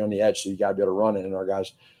after you on the edge. So you got to be able to run it, and our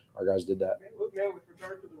guys did that. Look, man, with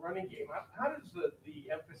regard to the running game, how does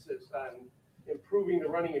the emphasis on improving the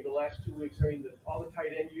running in the last 2 weeks? I mean, all the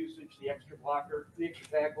tight end usage, the extra blocker, the extra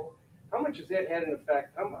tackle. How much has that had an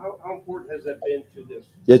effect? How important has that been to this?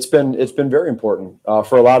 It's been very important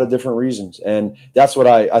for a lot of different reasons, and that's what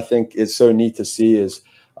I think is so neat to see. Is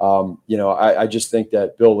I just think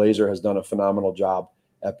that Bill Lazor has done a phenomenal job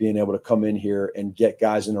at being able to come in here and get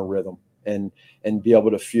guys in a rhythm and be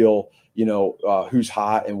able to feel who's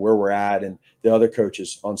hot and where we're at, and the other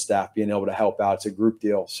coaches on staff being able to help out. It's a group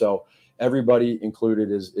deal, so everybody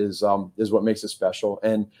included is what makes it special.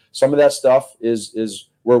 And some of that stuff is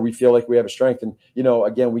where we feel like we have a strength. And,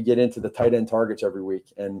 again, we get into the tight end targets every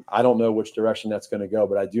week, and I don't know which direction that's going to go,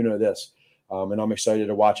 but I do know this. And I'm excited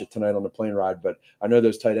to watch it tonight on the plane ride, but I know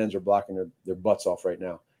those tight ends are blocking their butts off right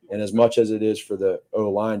now. And as much as it is for the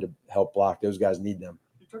O-line to help block, those guys need them.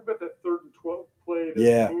 You talk about that 3rd and 12 play,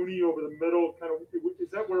 yeah. Mooney over the middle, kind of,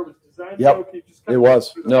 is that where it was designed yep. to go? It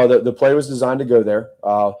was. No, the play was designed to go there,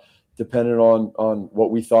 depending on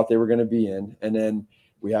what we thought they were going to be in. And then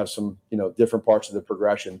we have some, different parts of the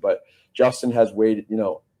progression. But Justin has waited,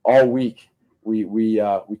 all week. We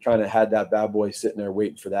kind of had that bad boy sitting there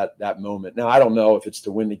waiting for that moment. Now, I don't know if it's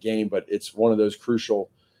to win the game, but it's one of those crucial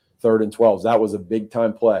 3rd and 12s. That was a big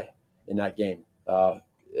time play in that game.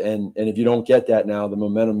 And if you don't get that now, the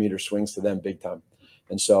momentum meter swings to them big time.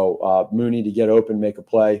 And so Mooney to get open, make a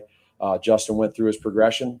play. Justin went through his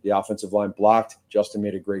progression. The offensive line blocked. Justin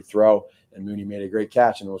made a great throw, and Mooney made a great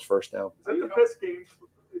catch, and it was first down. Is that the best game?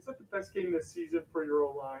 Is that the best game this season for your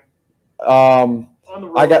O-line? On the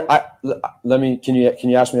road. Can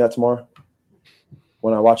you ask me that tomorrow?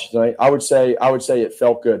 when I watched it tonight. I would say it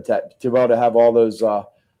felt good to be able to have all those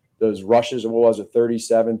rushes. What was it,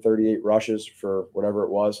 37, 38 rushes for whatever it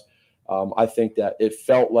was. I think that it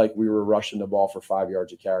felt like we were rushing the ball for 5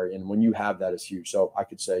 yards a carry, and when you have that, it's huge. So I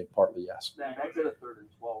could say partly yes. Back to the 3rd and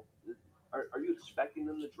 12. Are you expecting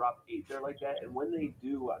them to drop 8 there like that? And when they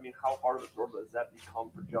do, I mean, how hard of a throw does that become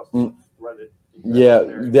for Justin? Yeah,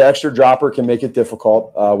 the extra dropper can make it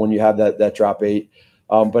difficult when you have that drop 8.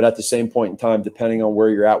 But at the same point in time, depending on where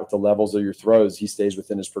you're at with the levels of your throws, he stays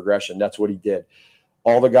within his progression. That's what he did.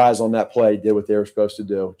 All the guys on that play did what they were supposed to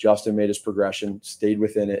do. Justin made his progression, stayed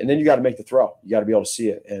within it. And then you got to make the throw. You got to be able to see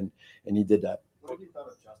it. And he did that. What have you thought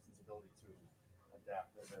of Justin's ability to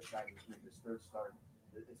adapt as a guy who's making his 3rd start?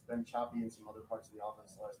 It's been choppy in some other parts of the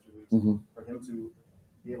offense the last 2 weeks. Mm-hmm. For him to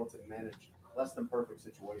be able to manage less than perfect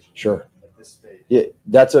situations sure. at this stage. Yeah,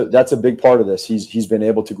 that's a big part of this. He's been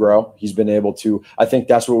able to grow. He's been able to. I think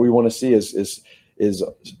that's what we want to see is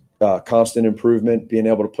constant improvement, being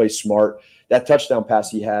able to play smart. That touchdown pass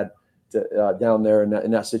he had down there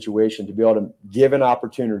in that situation, to be able to give an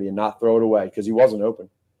opportunity and not throw it away because he wasn't open,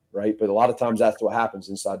 right? But a lot of times that's what happens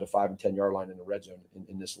inside the 5 and 10 yard line in the red zone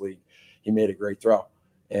in this league. He made a great throw,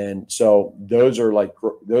 and so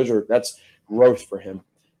that's growth for him.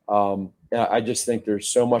 I just think there's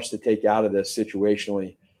so much to take out of this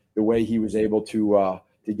situationally. The way he was able to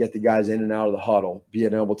get the guys in and out of the huddle,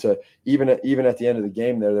 being able to even at the end of the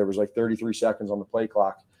game there was like 33 seconds on the play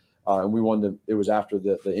clock. And we wanted to, it was after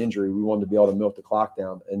the injury, we wanted to be able to milk the clock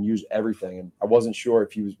down and use everything. And I wasn't sure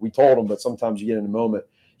if we told him, but sometimes you get in a moment,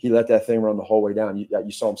 he let that thing run the whole way down.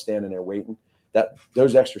 You saw him standing there waiting.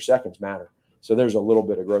 Those extra seconds matter. So there's a little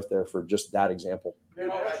bit of growth there for just that example. You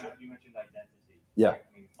mentioned identity. Yeah. I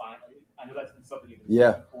mean, I know that's been something you've been yeah.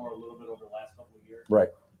 looking for a little bit over the last couple of years. Right.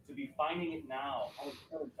 To be finding it now, how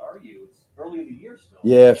encouraged are you? It's early in the year still.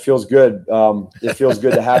 Yeah, it feels good. It feels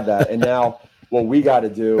good to have that. And now what we got to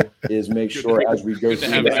do is make sure as we go through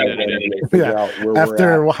that identity, figure out where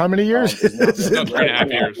after we're at. How many years?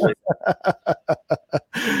 3.5 years.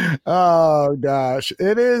 Oh gosh,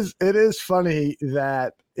 it is funny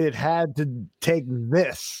that it had to take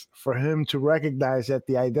this for him to recognize that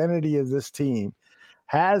the identity of this team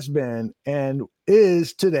has been and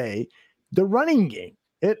is today the running game.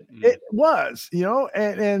 It was,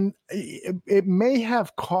 and it may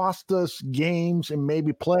have cost us games and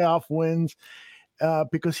maybe playoff wins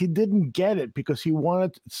because he didn't get it, because he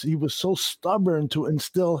was so stubborn to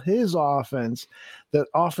instill his offense, that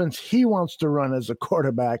offense he wants to run as a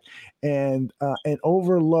quarterback, and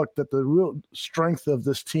overlooked that the real strength of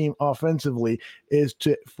this team offensively is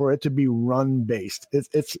for it to be run based.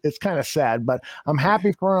 It's kind of sad, but I'm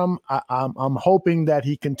happy for him. I'm hoping that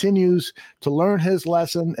he continues to learn his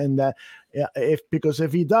lesson, and that because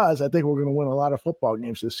if he does, I think we're going to win a lot of football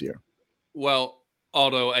games this year. Well,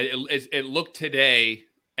 although it looked today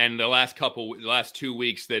and the last 2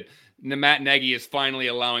 weeks that Matt Nagy is finally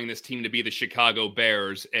allowing this team to be the Chicago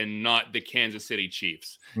Bears and not the Kansas City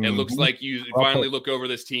Chiefs. Mm-hmm. It looks like you finally look over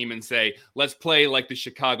this team and say, let's play like the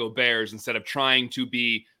Chicago Bears instead of trying to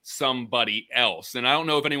be somebody else. And I don't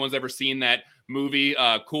know if anyone's ever seen that movie,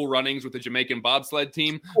 Cool Runnings, with the Jamaican bobsled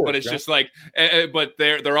team, but it's just like, but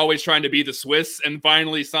they're always trying to be the Swiss, and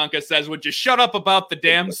finally Sanka says, would you shut up about the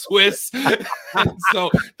damn Swiss? So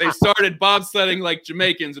they started bobsledding like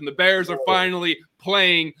Jamaicans, and the Bears are finally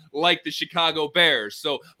playing like the Chicago Bears.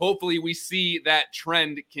 So hopefully we see that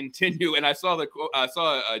trend continue. And I saw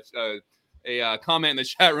a comment in the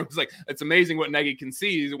chat room. It's like, it's amazing what Nagy can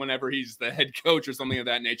see whenever he's the head coach or something of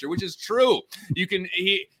that nature, which is true. You can,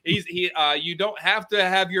 you don't have to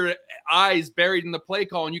have your eyes buried in the play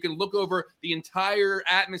call, and you can look over the entire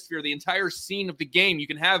atmosphere, the entire scene of the game. You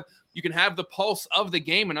can have the pulse of the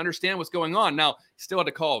game and understand what's going on. Now, still had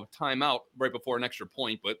to call a timeout right before an extra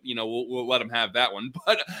point, but we'll let him have that one.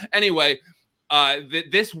 But anyway,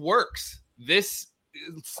 this works. This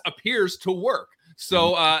appears to work.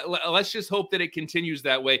 So let's just hope that it continues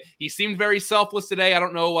that way. He seemed very selfless today. I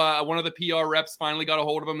don't know. One of the PR reps finally got a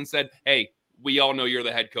hold of him and said, hey, we all know you're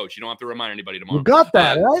the head coach. You don't have to remind anybody tomorrow. You got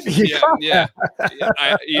that, right? Yeah.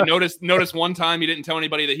 You noticed one time he didn't tell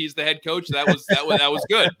anybody that he's the head coach. That was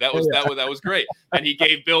good. That was great. And he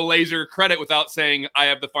gave Bill Lazor credit without saying, I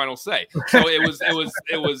have the final say. So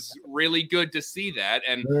it was really good to see that.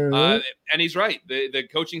 And he's right. The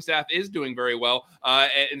coaching staff is doing very well.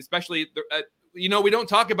 And especially we don't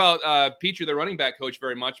talk about Petrie, the running back coach,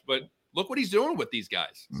 very much, but look what he's doing with these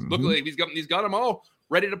guys. Mm-hmm. Look, like he's got them all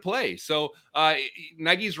ready to play. So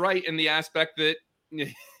Nagy's right in the aspect that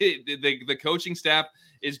the coaching staff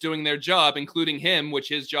is doing their job, including him, which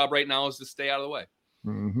his job right now is to stay out of the way.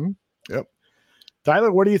 Mm-hmm. Yep.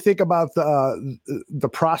 Tyler, what do you think about the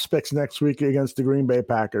prospects next week against the Green Bay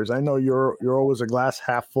Packers? I know you're always a glass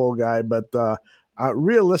half full guy, but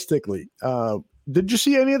realistically, did you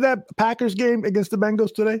see any of that Packers game against the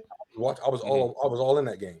Bengals today? I was all in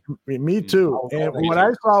that game. Me too. And what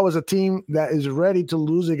I saw was a team that is ready to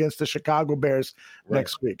lose against the Chicago Bears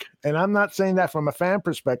next week. And I'm not saying that from a fan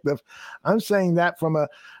perspective. I'm saying that from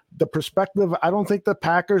the perspective. I don't think the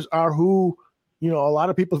Packers are who a lot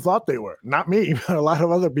of people thought they were. Not me, but a lot of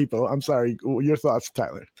other people. I'm sorry. Your thoughts,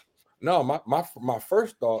 Tyler? No, my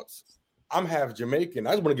first thoughts. I'm half Jamaican.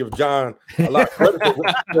 I just want to give John a lot of credit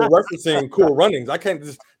for referencing Cool Runnings. I can't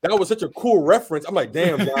just. That was such a cool reference. I'm like,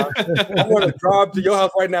 damn, John. I want to drive to your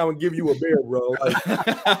house right now and give you a beer, bro. Like,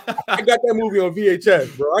 I got that movie on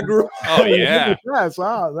VHS, bro. I grew up. Oh yeah. Yes.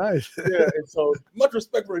 Oh, nice. Yeah. And so much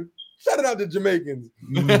respect for. Shout it out to Jamaicans.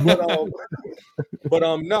 But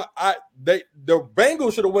the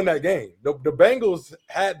Bengals should have won that game. The Bengals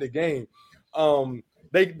had the game.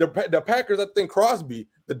 The Packers, I think Crosby,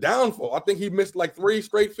 the downfall. I think he missed like 3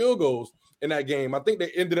 straight field goals in that game. I think they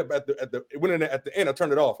ended up at the end. I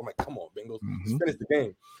turned it off. I'm like, come on, Bengals, let's finish the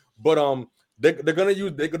game. But they're gonna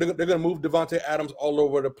move Devontae Adams all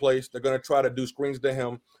over the place. They're gonna try to do screens to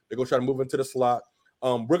him. They're gonna try to move into the slot.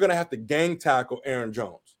 We're gonna have to gang tackle Aaron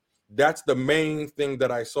Jones. That's the main thing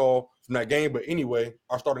that I saw from that game. But anyway,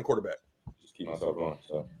 our starting quarterback. Just keep myself going.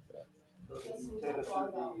 So.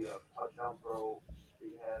 Touchdown throw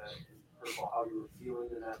you had how you were feeling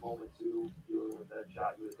in that moment too, feeling with that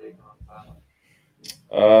shot you were taking on time.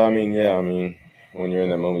 When you're in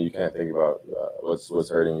that moment, you can't think about what's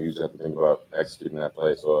hurting you. You just have to think about executing that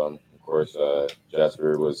play. So, of course,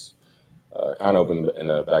 Jasper was kind of open in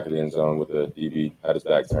the back of the end zone with the DB had his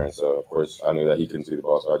back turned. So, of course, I knew that he couldn't see the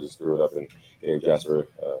ball, so I just threw it up and gave Jasper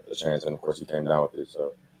a chance. And, of course, he came down with it.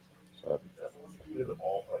 So.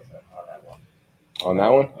 On that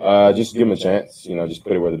one, just give him a chance. Just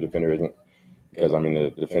put it where the defender isn't, because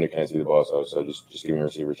the defender can't see the ball. So just give him a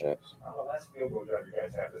receiver a chance. On the last field goal drive you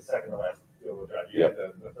guys had, the second to last field goal drive, you had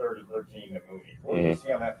the 3rd and 13 at Mooney. What did you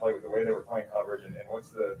see on that play with the way they were playing coverage, and what's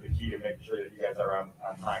the key to making sure that you guys are on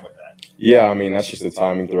time with that? Yeah, that's just a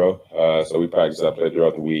timing throw. So we practiced that play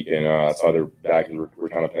throughout the week, and I saw their back, and we're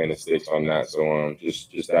kind of playing the sticks on that. So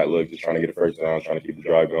just that look, just trying to get a first down, trying to keep the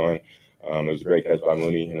drive going. It was a great catch by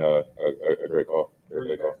Mooney and a great call.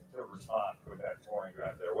 Great call. To respond with that scoring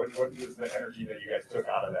drive there, what was the energy that you guys took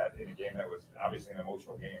out of that in a game that was obviously an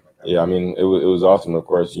emotional game? Yeah, it was awesome. Of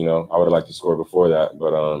course, I would have liked to score before that,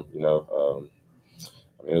 but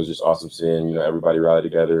it was just awesome seeing everybody rally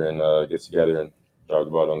together and get together and drive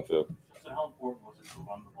the ball down the field. So how important was it to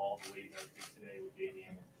run the ball the way you guys did today with Damian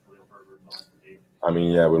and Khalil Herbert and David?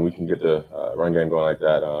 When we can get the run game going like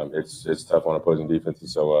that, it's tough on opposing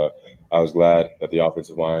defenses. So I was glad that the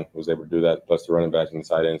offensive line was able to do that, plus the running backs and the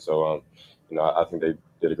tight end. So, I think they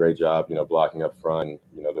did a great job, blocking up front,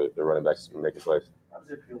 the running backs making plays. How does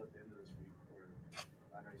it feel at the end of this week? Where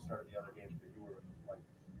I know you started the other games, but you were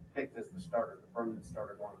picked as the starter, the permanent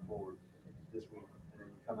starter going forward this week, and then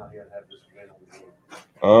you come out here and have this win on the game.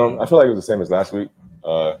 I feel like it was the same as last week.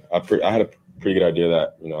 I had a pretty good idea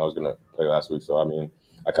that I was going to play last week. So I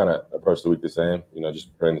kind of approached the week the same.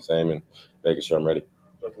 Just playing the same and making sure I'm ready.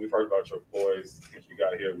 We've heard about your boys since you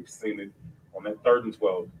got here. We've seen it on that 3rd and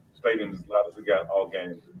 12. Stadium is loud as it got all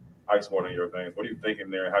games. Ice more than your things. What are you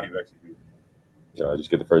thinking there? How do you execute?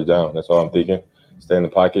 Just get the first down. That's all I'm thinking. Stay in the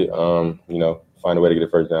pocket. Find a way to get a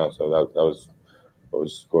first down. So that was what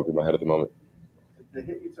was going through my head at the moment. The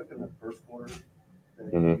hit you took in the first quarter,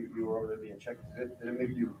 you were over there being checked. Did it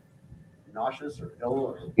make you nauseous or ill?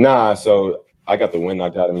 Or? Nah. So I got the wind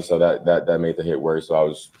knocked out of me, so that made the hit worse.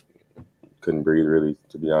 So couldn't breathe really,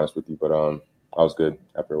 to be honest with you. But I was good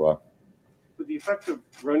after a while. With the effective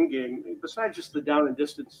run game, besides just the down and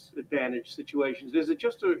distance advantage situations, is it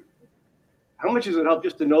just how much does it help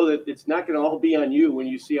just to know that it's not going to all be on you when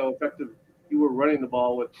you see how effective you were running the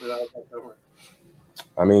ball without that cover?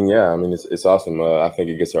 It's awesome. I think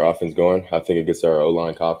it gets our offense going. I think it gets our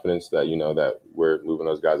O-line confidence that that we're moving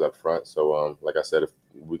those guys up front. So like I said, if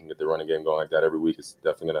we can get the running game going like that every week, it's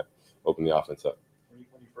definitely going to open the offense up. When you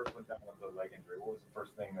first went down with the leg injury, what was the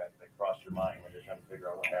first thing that crossed your mind when you're trying to figure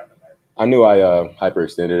out what happened there? I knew I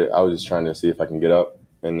hyperextended it. I was just trying to see if I can get up,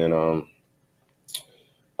 and then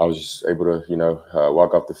I was just able to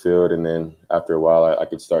walk off the field, and then after a while I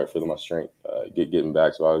could start feeling my strength getting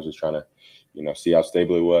back. So I was just trying to see how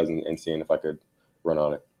stable it was and seeing if I could run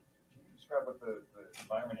on it. Describe what the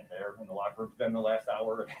environment in there in the locker room been the last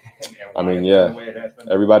hour.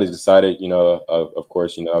 Everybody's excited. Of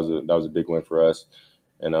course, that was a big win for us,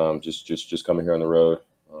 and just coming here on the road,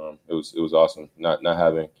 it was awesome. Not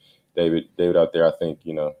having David out there. I think,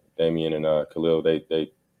 you know, Damian and Khalil, they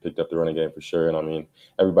picked up the running game for sure. And I mean,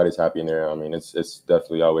 everybody's happy in there. I mean, it's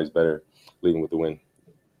definitely always better leading with the win.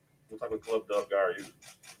 What type of club dub guy are you?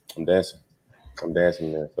 I'm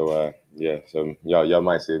dancing there. So yeah, so y'all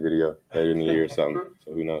might see a video later in the year or something.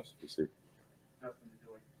 So who knows? We'll see.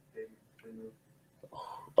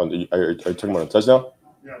 Are you talking about a touchdown?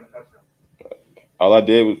 Yeah, the touchdown. All I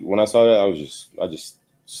did was, when I saw that, I just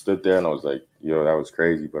stood there and I was like, yo, that was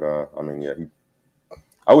crazy. But I mean, yeah,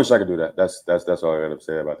 I wish I could do that. That's all I got to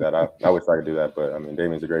say about that. I wish I could do that, but I mean,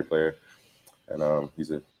 Damian's a great player, and he's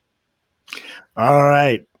a. All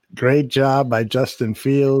right, great job by Justin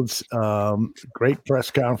Fields. Great press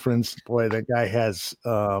conference. Boy, that guy has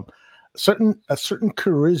a certain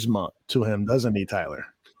charisma to him, doesn't he, Tyler?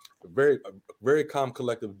 Very calm,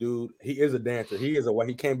 collective dude. He is a dancer. He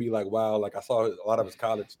can't be like wild. Like I saw a lot of his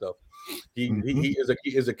college stuff. He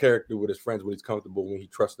is a character with his friends when he's comfortable, when he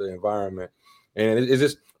trusts the environment. And it's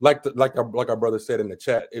just like our brother said in the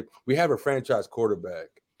chat. We have a franchise quarterback,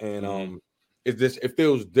 and it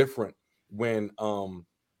feels different when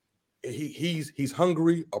he's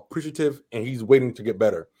hungry, appreciative, and he's waiting to get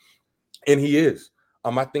better. And he is.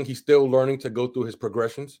 I think he's still learning to go through his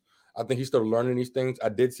progressions. I think he's still learning these things. I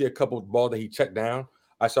did see a couple of balls that he checked down.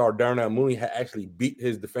 I saw Darnell Mooney had actually beat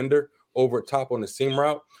his defender over top on the seam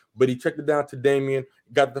route, but he checked it down to Damian,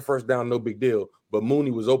 got the first down, no big deal. But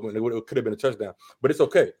Mooney was open. It could have been a touchdown. But it's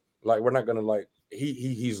okay. Like, we're not gonna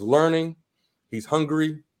he's learning, he's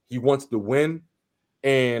hungry, he wants to win.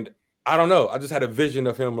 And I don't know. I just had a vision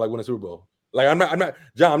of him like winning a Super Bowl. Like I'm not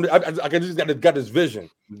John. I just got this vision.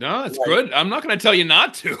 No, it's good. I'm not going to tell you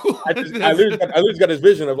not to. I literally got this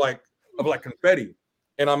vision of confetti,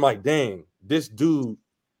 and I'm like, dang, this dude,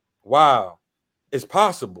 wow, it's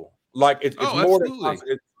possible. Like it's more than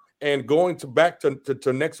possible. And going back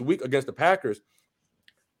to next week against the Packers,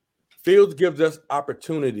 Fields gives us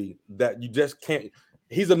opportunity that you just can't.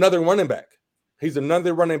 He's another running back.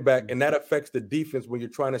 And that affects the defense when you're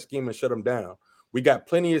trying to scheme and shut him down. We got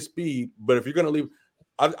plenty of speed, but if you're going to leave,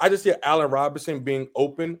 I just see Allen Robinson being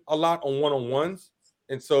open a lot on one-on-ones.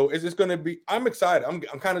 And so it's just going to be – I'm excited. I'm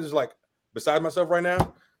kind of just like beside myself right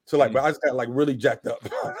now. So but I just got like really jacked up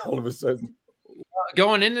all of a sudden.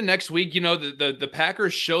 Going into next week, you know, the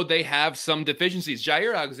Packers showed they have some deficiencies.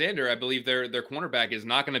 Jair Alexander, I believe their cornerback is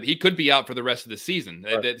not going to – he could be out for the rest of the season.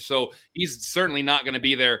 Right. So he's certainly not going to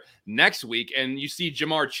be there next week. And you see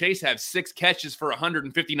Jamar Chase have 6 catches for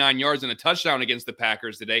 159 yards and a touchdown against the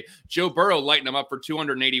Packers today. Joe Burrow lighting them up for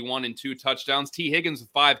 281 and 2 touchdowns. T. Higgins,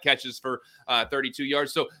 5 catches for 32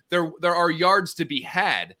 yards. So there are yards to be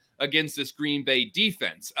had against this Green Bay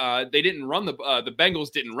defense. They didn't run the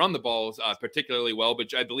Bengals didn't run the balls particularly well,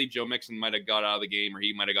 but I believe Joe Mixon might have got out of the game or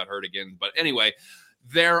he might have got hurt again. But anyway,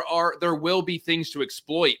 there will be things to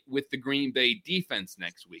exploit with the Green Bay defense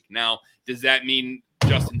next week. Now, does that mean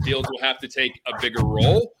Justin Fields will have to take a bigger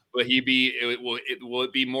role? Will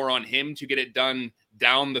it be more on him to get it done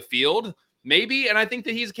down the field? Maybe, and I think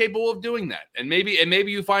that he's capable of doing that. And maybe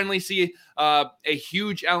you finally see a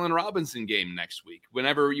huge Allen Robinson game next week.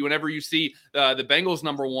 Whenever you see the Bengals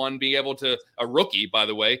 #1 be able to, a rookie, by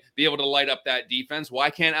the way, be able to light up that defense, why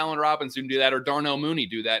can't Allen Robinson do that or Darnell Mooney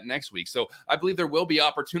do that next week? So I believe there will be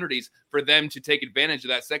opportunities for them to take advantage of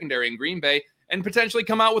that secondary in Green Bay and potentially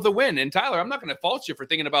come out with a win. And Tyler, I'm not going to fault you for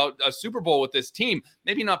thinking about a Super Bowl with this team.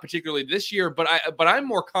 Maybe not particularly this year, but I'm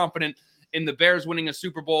more confident in the Bears winning a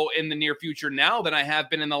Super Bowl in the near future now than I have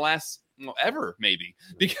been in the last ever, maybe,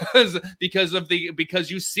 because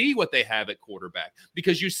you see what they have at quarterback,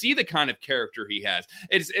 because you see the kind of character he has.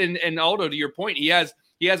 And Aldo, to your point, he has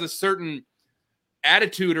a certain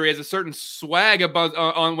attitude or he has a certain swag about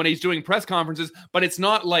on when he's doing press conferences, but it's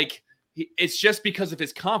not like it's just because of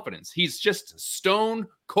his confidence. He's just stone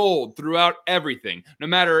cold throughout everything. No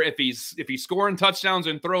matter if he's scoring touchdowns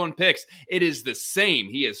and throwing picks, it is the same.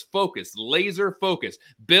 He is focused, laser focused.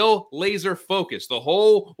 Bill, laser focused the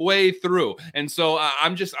whole way through. And so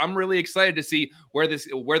I'm really excited to see where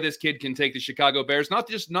this kid can take the Chicago Bears. Not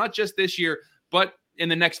just this year, but in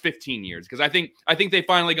the next 15 years. Because I think they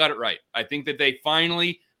finally got it right. I think that they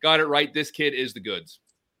finally got it right. This kid is the goods.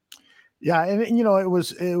 Yeah, and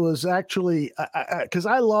it was actually because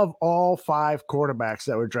I love all 5 quarterbacks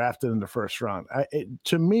that were drafted in the first round.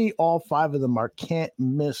 To me, all 5 of them are can't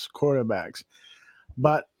miss quarterbacks.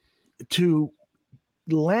 But to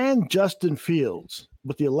land Justin Fields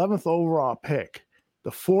with the 11th overall pick,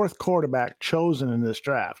 the 4th quarterback chosen in this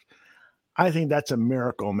draft, I think that's a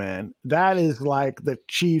miracle, man. That is like the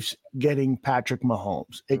Chiefs getting Patrick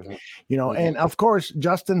Mahomes. And of course,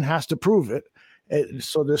 Justin has to prove it.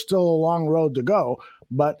 So there's still a long road to go,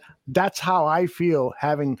 But that's how I feel,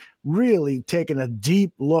 having really taken a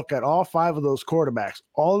deep look at all 5 of those quarterbacks,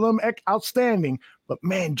 all of them outstanding. But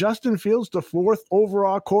man, Justin Fields, the 4th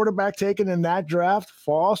overall quarterback taken in that draft,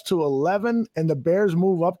 falls to 11, and the Bears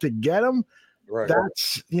move up to get him. Right.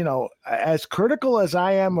 That's, as critical as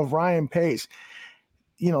I am of Ryan Pace,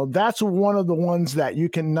 that's one of the ones that you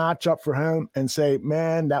can notch up for him and say,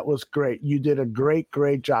 man, that was great. You did a great,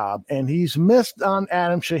 great job. And he's missed on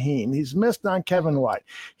Adam Shaheen. He's missed on Kevin White.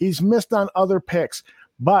 He's missed on other picks,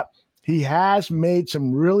 but he has made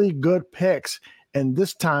some really good picks. And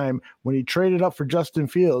this time when he traded up for Justin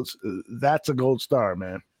Fields, that's a gold star,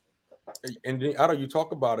 man. And I know you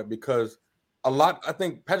talk about it because I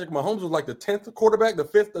think Patrick Mahomes was like the 10th quarterback, the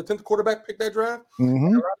 10th quarterback pick that draft. Mm-hmm.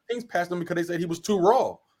 And a lot of teams passed him because they said he was too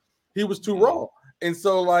raw. And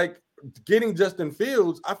so, like, getting Justin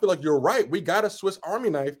Fields, I feel like you're right. We got a Swiss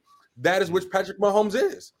Army knife. That is which Patrick Mahomes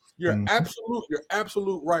is. You're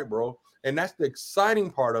absolute right, bro. And that's the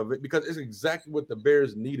exciting part of it because it's exactly what the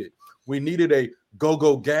Bears needed. We needed a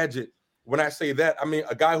go-go gadget. When I say that, I mean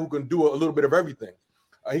a guy who can do a little bit of everything.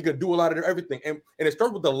 He could do a lot of everything. And it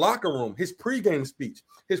starts with the locker room, his pregame speech,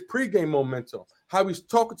 his pregame momentum, how he's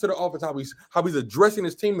talking to the offense, how he's addressing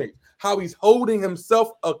his teammates, how he's holding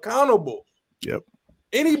himself accountable. Yep.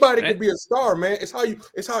 Anybody can be a star, man. It's how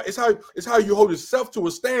you hold yourself to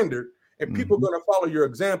a standard, and people are going to follow your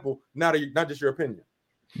example, not just your opinion.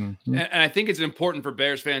 Mm-hmm. And I think it's important for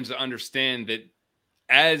Bears fans to understand that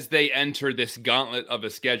as they enter this gauntlet of a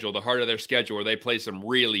schedule, the heart of their schedule, where they play some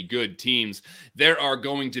really good teams, there are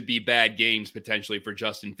going to be bad games potentially for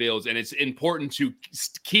Justin Fields. And it's important to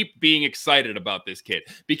keep being excited about this kid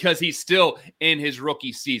because he's still in his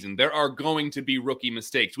rookie season. There are going to be rookie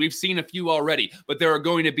mistakes. We've seen a few already, but there are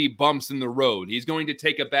going to be bumps in the road. He's going to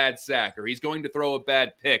take a bad sack, or he's going to throw a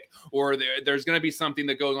bad pick, or there's going to be something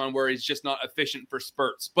that goes on where he's just not efficient for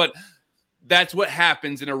spurts. But that's what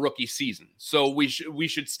happens in a rookie season. So we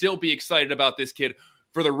should still be excited about this kid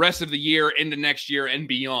for the rest of the year, into next year and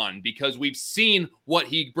beyond, because we've seen what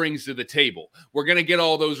he brings to the table. We're going to get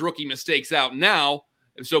all those rookie mistakes out now.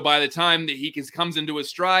 So by the time that he comes into his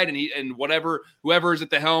stride and whoever is at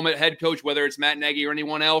the helm at head coach, whether it's Matt Nagy or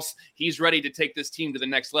anyone else, he's ready to take this team to the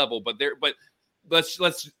next level. But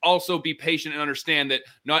let's also be patient and understand that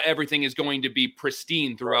not everything is going to be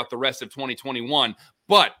pristine throughout the rest of 2021.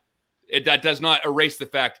 But that does not erase the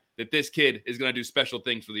fact that this kid is going to do special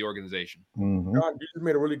things for the organization. Mm-hmm. John, you just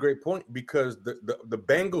made a really great point because the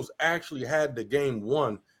Bengals actually had the game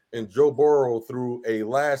won, and Joe Burrow threw a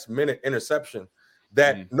last-minute interception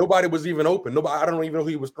that nobody was even open. I don't even know who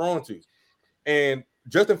he was throwing to. And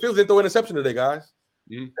Justin Fields didn't throw an interception today, guys.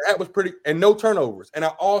 That was pretty – and no turnovers. And I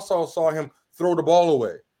also saw him throw the ball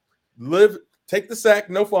away. Take the sack,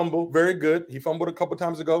 no fumble, very good. He fumbled a couple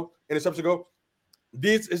times ago, interception ago.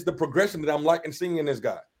 This is the progression that I'm liking seeing in this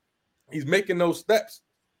guy. He's making those steps.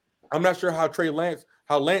 I'm not sure how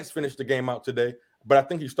Lance finished the game out today, but I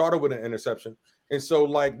think he started with an interception. And so,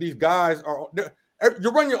 like, these guys you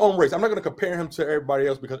run your own race. I'm not going to compare him to everybody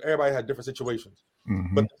else because everybody had different situations.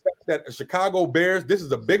 Mm-hmm. But the fact that the Chicago Bears, this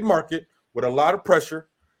is a big market with a lot of pressure,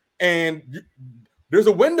 and there's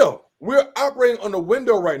a window. We're operating on the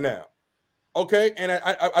window right now. Okay, and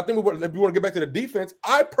I think if we want to get back to the defense,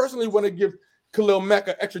 I personally want to give Khalil Mack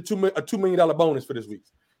an extra $2 million bonus for this week.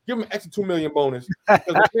 Give him an extra $2 million bonus.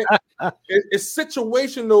 It's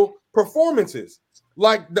situational performances.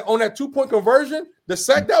 Like on that 2-point conversion, the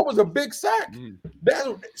sack, that was a big sack.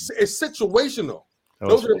 It's situational.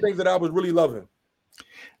 Those are the things that I was really loving.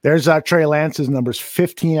 There's Trey Lance's numbers: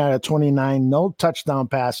 15 out of 29, no touchdown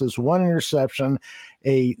passes, 1 interception,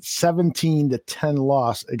 a 17-10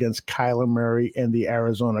 loss against Kyler Murray and the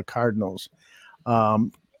Arizona Cardinals.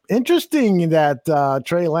 Interesting that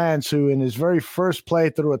Trey Lance, who in his very first play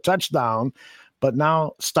threw a touchdown, but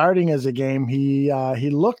now starting as a game, he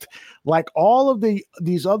looked like all of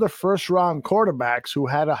these other first-round quarterbacks who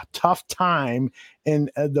had a tough time in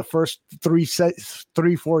the first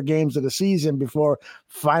 3-4 games of the season before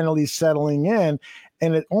finally settling in.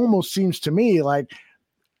 And it almost seems to me like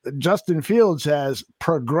Justin Fields has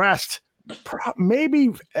progressed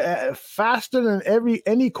maybe faster than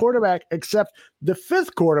any quarterback except the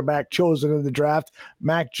 5th quarterback chosen in the draft,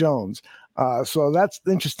 Mac Jones. So that's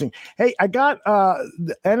interesting. Hey, I got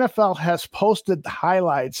the NFL has posted the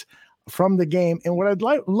highlights from the game, and what I'd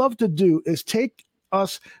love to do is take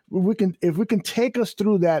us, if we can take us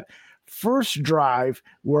through that first drive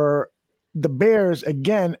where the Bears,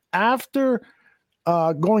 again, after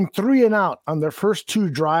going 3 and out on their first 2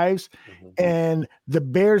 drives, and the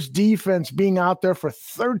Bears defense being out there for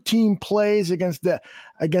 13 plays against the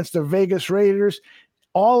Vegas Raiders,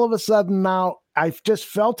 all of a sudden now I've just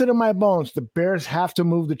felt it in my bones. The Bears have to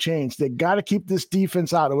move the chains. They got to keep this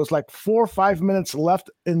defense out. It was like 4 or 5 minutes left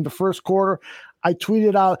in the first quarter. I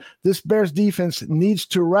tweeted out, this Bears defense needs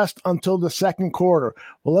to rest until the second quarter.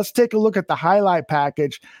 Well, let's take a look at the highlight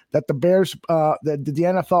package that the Bears, that the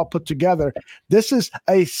NFL put together. This is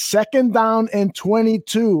a 2nd down and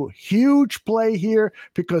 22. Huge play here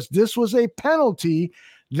because this was a penalty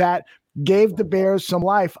that gave the Bears some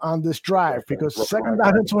life on this drive, because 2nd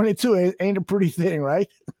down and 22 ain't a pretty thing, right?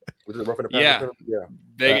 Yeah.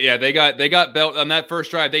 They got bailed on that first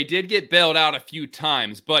drive. They did get bailed out a few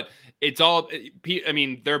times, but it's all, I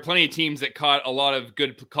mean, there are plenty of teams that caught a lot of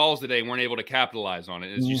good calls today and weren't able to capitalize on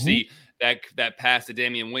it. As you see that pass to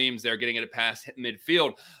Damian Williams, they're getting it past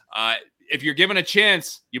midfield. If you're given a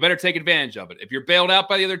chance, you better take advantage of it. If you're bailed out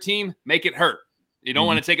by the other team, make it hurt. You don't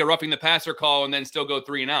want to take a roughing the passer call and then still go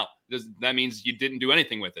 3 and out. That means you didn't do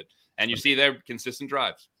anything with it. And you see their consistent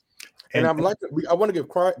drives. And I want to give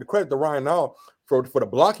the credit to Ryan Nall for the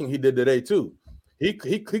blocking he did today too. He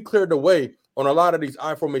cleared the way on a lot of these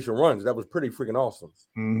I formation runs. That was pretty freaking awesome.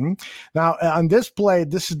 Now on this play,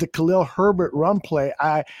 this is the Khalil Herbert run play.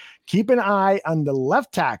 I keep an eye on the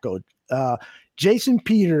left tackle, Jason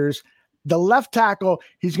Peters. The left tackle,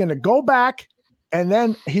 he's going to go back and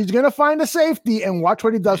then he's going to find a safety, and watch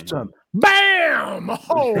what he does to him. Bam!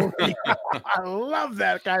 Oh, I love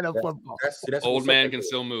that kind of football. That's old man can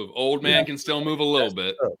still move. Old man can still move a little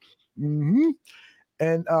bit.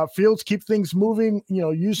 And Fields keep things moving,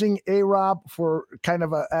 using A-Rob for kind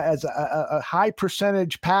of a high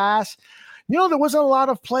percentage pass. There wasn't a lot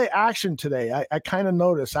of play action today. I kind of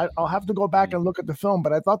noticed. I'll have to go back and look at the film,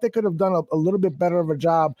 but I thought they could have done a little bit better of a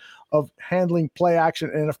job of handling play action.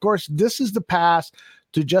 And, of course, this is the pass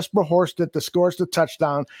to Jesper Horsted that scores the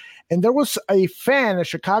touchdown. And there was a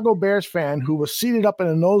Chicago Bears fan, who was seated up in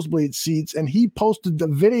the nosebleed seats, and he posted the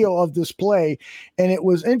video of this play. And it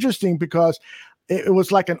was interesting because it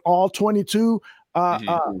was like an all 22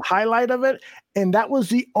 highlight of it. And that was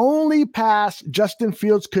the only pass Justin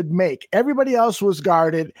Fields could make. Everybody else was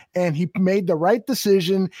guarded, and he made the right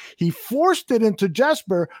decision. He forced it into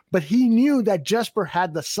Jesper, but he knew that Jesper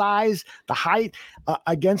had the size, the height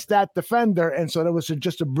against that defender. And so that was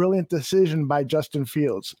just a brilliant decision by Justin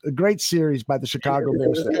Fields. A great series by the Chicago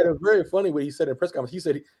Bears. It was very funny what he said in press conference. He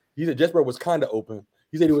said Jesper was kind of open.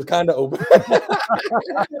 He said he was kind of open.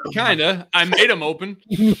 Kinda. I made him open.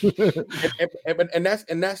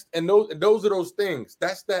 and those are those things.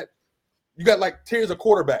 That's that. You got like tiers of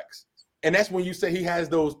quarterbacks, and that's when you say he has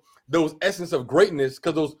those essence of greatness,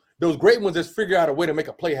 because those great ones just figure out a way to make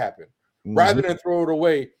a play happen rather than throw it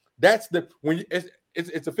away. That's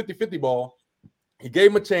it's a 50-50 ball. He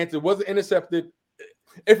gave him a chance. It wasn't intercepted.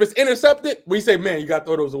 If it's intercepted, we say, man, you got to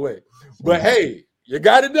throw those away. But hey, you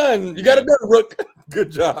got it done. You got it done, Rook.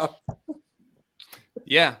 Good job.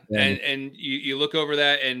 Yeah, and you look over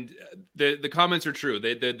that, and the comments are true.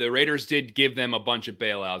 The Raiders did give them a bunch of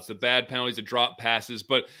bailouts, the bad penalties, the drop passes,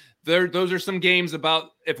 but those are some games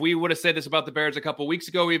about, if we would have said this about the Bears a couple weeks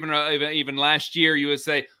ago, even last year, you would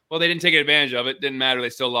say, well, they didn't take advantage of it. Didn't matter. They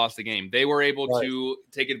still lost the game. They were able to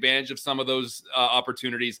take advantage of some of those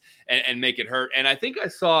opportunities and make it hurt. And I think I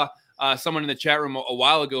saw someone in the chat room a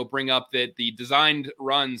while ago bring up that the designed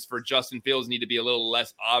runs for Justin Fields need to be a little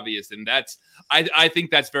less obvious. And I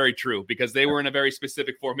think that's very true, because they were in a very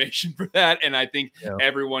specific formation for that. And I think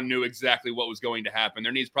everyone knew exactly what was going to happen.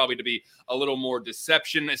 There needs probably to be a little more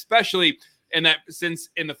deception, especially in that, since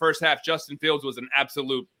in the first half, Justin Fields was an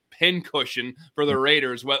absolute pincushion for the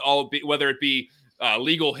Raiders, whether it be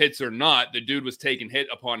legal hits or not. The dude was taking hit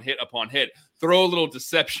upon hit upon hit. Throw a little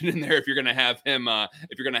deception in there if you're going to have him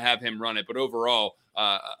run it. But overall,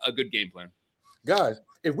 a good game plan. Guys,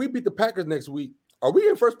 if we beat the Packers next week, are we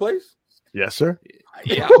in first place? Yes, sir.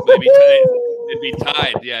 Yeah, they'd be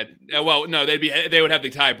tied. Yeah. Well, no, they would have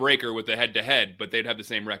the tiebreaker with the head-to-head, but they'd have the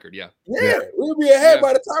same record. Yeah. Yeah, we'll be ahead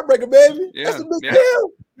by the tiebreaker, baby. Yeah. That's a big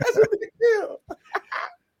deal. That's a big deal.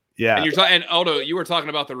 Yeah. And and Aldo, you were talking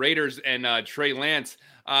about the Raiders and Trey Lance.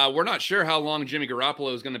 We're not sure how long Jimmy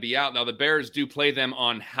Garoppolo is going to be out. Now, the Bears do play them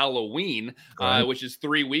on Halloween, which is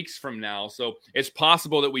 3 weeks from now. So it's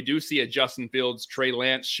possible that we do see a Justin Fields, Trey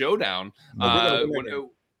Lance showdown. We're going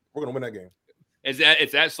to win that game.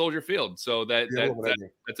 It's at Soldier Field. So that's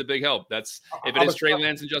a big help. If it is Trey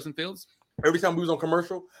Lance and Justin Fields. Every time we was on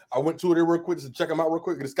commercial, I went to it real quick just to check them out real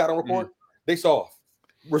quick. Get a scout on report. They soft.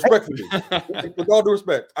 Respectfully, with all due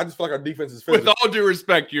respect, I just feel like our defense is physical. With all due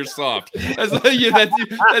respect, you're soft. That's what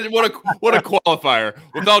a qualifier.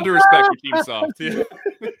 With all due respect, your team's soft. Yeah.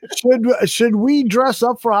 Should we dress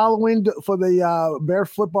up for Halloween for the Bear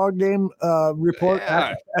football game report?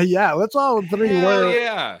 Yeah, let's all three wear.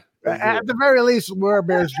 Yeah. At the very least, wear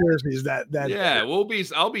Bears jerseys. Yeah,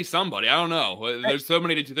 I'll be somebody. I don't know. There's so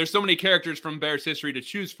many characters from Bears history to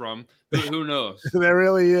choose from. Who knows? There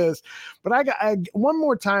really is. But I got one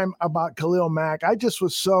more time about Khalil Mack. I just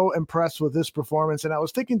was so impressed with this performance, and I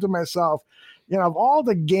was thinking to myself, of all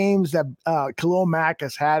the games that Khalil Mack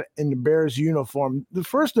has had in the Bears uniform, the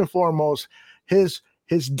first and foremost, his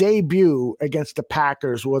debut against the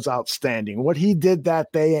Packers was outstanding. What he did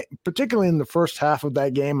that day, particularly in the first half of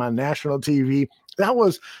that game on national TV, that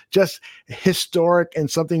was just historic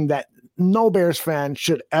and something that no Bears fan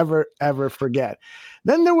should ever forget.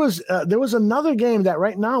 Then there was another game that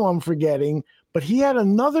right now I'm forgetting, but he had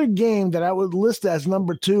another game that I would list as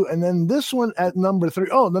number 2, and then this one at number 3.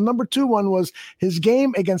 Oh, the number 2 one was his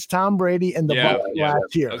game against Tom Brady and the Bucs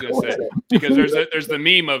last year. I was gonna say, because there's the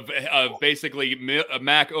meme of basically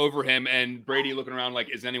Mac over him and Brady looking around like,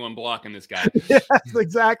 is anyone blocking this guy? Yes,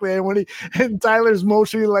 exactly. And Tyler's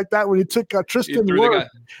motioning like that when he took Tristan Wirfs,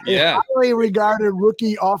 a highly regarded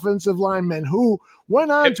rookie offensive lineman who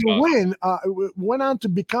went on to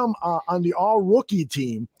become on the all-rookie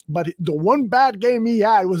team. But the one bad game he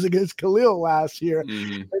had was against Khalil last year.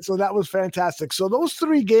 And so that was fantastic. So those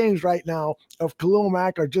 3 games right now of Khalil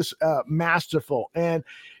Mack are just masterful. And,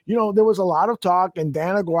 there was a lot of talk, and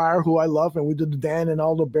Dan Aguirre, who I love, and we did the Dan and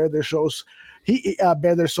all the Bear Their Souls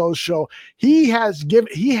show. He had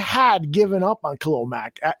given up on Khalil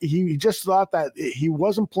Mack. He just thought that he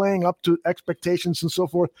wasn't playing up to expectations and so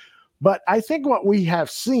forth. But I think what we have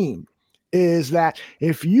seen is that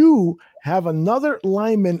if you have another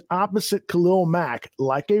lineman opposite Khalil Mack,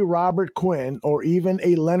 like a Robert Quinn or even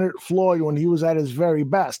a Leonard Floyd when he was at his very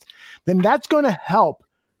best, then that's going to help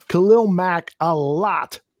Khalil Mack a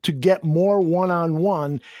lot to get more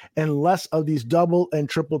one-on-one and less of these double and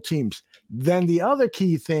triple teams. Then the other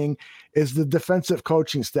key thing is the defensive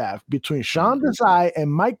coaching staff. Between Sean Desai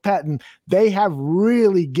and Mike Pettin, they have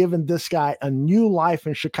really given this guy a new life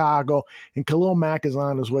in Chicago, and Khalil Mack is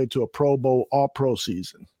on his way to a Pro Bowl All-Pro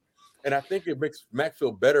season. And I think it makes Mac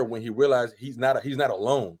feel better when he realizes he's not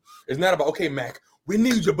alone. It's not about, okay, Mac, we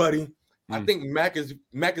need you, buddy. I think Mac is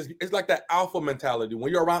it's like that alpha mentality.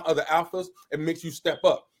 When you're around other alphas, it makes you step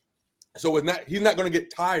up. So he's not going to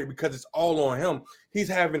get tired because it's all on him. He's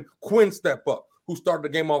having Quinn step up, who started the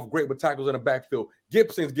game off great with tackles in the backfield.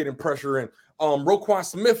 Gibson's getting pressure in. Roquan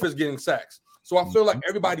Smith is getting sacks. So I feel like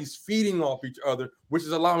everybody's feeding off each other, which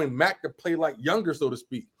is allowing Mac to play like younger, so to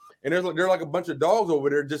speak. And they're like a bunch of dogs over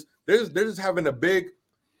there. They're just having a big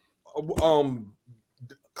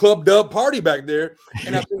club dub party back there.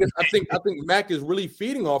 And I think Mac is really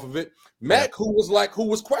feeding off of it. Mac, who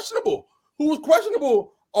was questionable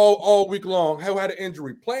all week long, who had an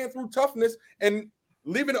injury, playing through toughness and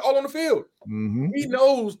leaving it all on the field. He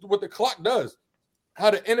knows what the clock does,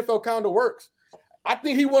 how the NFL calendar works. I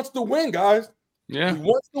think he wants to win, guys. Yeah, he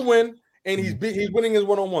wants to win, and he's winning his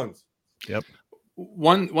one-on-ones. Yep.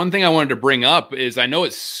 One thing I wanted to bring up is I know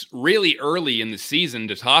it's really early in the season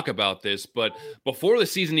to talk about this, but before the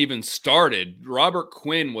season even started, Robert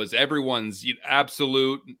Quinn was everyone's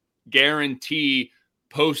absolute guarantee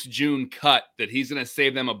post-June cut that he's going to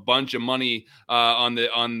save them a bunch of money on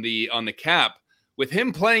the cap. With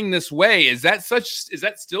him playing this way, is that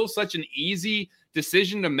still such an easy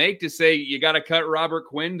decision to make, to say you got to cut Robert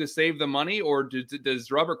Quinn to save the money, or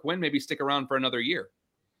does Robert Quinn maybe stick around for another year?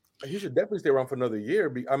 He should definitely stay around for another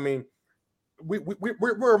year. I mean,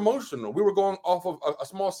 we're emotional. We were going off of a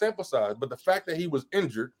small sample size, but the fact that he was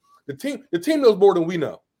injured, the team knows more than we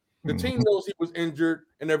know. The team knows he was injured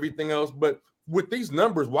and everything else. But with these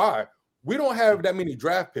numbers, why? We don't have that many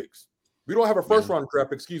draft picks. We don't have a first-round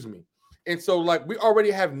draft pick, excuse me. And so, we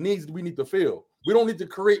already have needs that we need to fill. We don't need to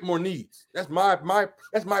create more needs. That's my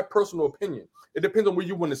personal opinion. It depends on where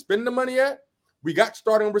you want to spend the money at. We got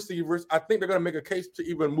starting receivers. I think they're going to make a case to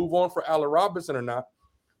even move on for Allen Robinson or not.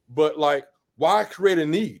 But why create a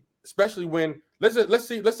need, especially when let's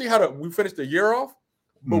see how we finish the year off.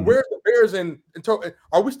 But where's the Bears in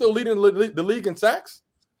are we still leading the league in sacks?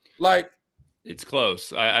 It's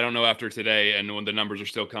close. I don't know after today and when the numbers are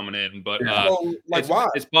still coming in, but why?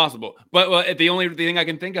 It's possible. But the only thing I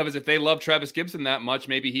can think of is if they love Travis Gibson that much,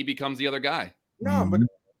 maybe he becomes the other guy. No,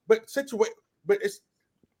 but it's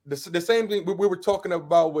the same thing we were talking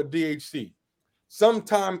about with DHC.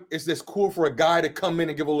 Sometimes it's just cool for a guy to come in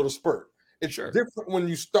and give a little spurt. It's different when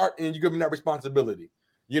you start and you give him that responsibility.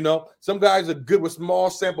 Some guys are good with small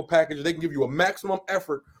sample packages. They can give you a maximum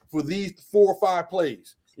effort for these 4 or 5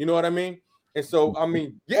 plays. You know what I mean? And so,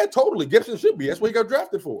 yeah, totally. Gibson should be. That's what he got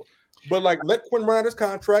drafted for. But let Quinn run out his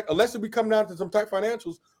contract, unless we come down to some tight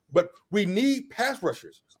financials. But we need pass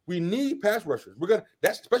rushers. We're gonna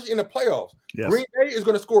especially in the playoffs. Yes. Green Bay is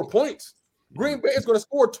gonna score points. Green Bay is gonna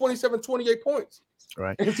score 27, 28 points.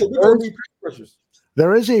 Right. And so we're gonna need pass rushers.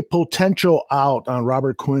 There is a potential out on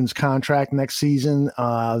Robert Quinn's contract next season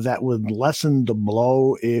that would lessen the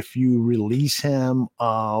blow if you release him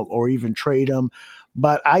or even trade him.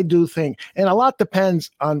 But I do think, and a lot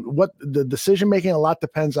depends on what the decision making, a lot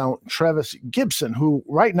depends on Travis Gibson, who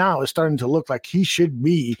right now is starting to look like he should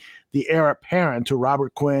be the heir apparent to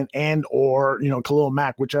Robert Quinn and or, Khalil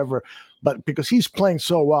Mack, whichever. But because he's playing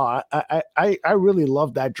so well, I really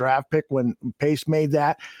love that draft pick when Pace made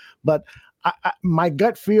that. But my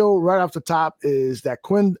gut feel right off the top is that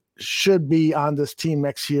Quinn should be on this team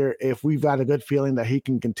next year if we've got a good feeling that he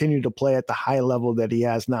can continue to play at the high level that he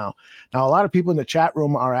has now. Now, a lot of people in the chat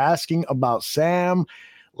room are asking about Sam.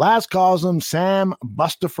 Laz calls him Sam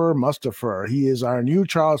Mustipher. He is our new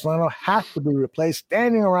Charles Leno, has to be replaced,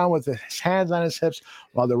 standing around with his hands on his hips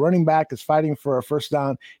while the running back is fighting for a first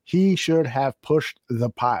down. He should have pushed the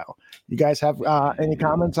pile. You guys have any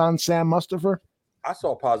comments on Sam Mustipher? I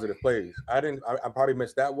saw positive plays. I probably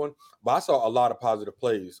missed that one, but I saw a lot of positive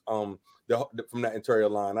plays from that interior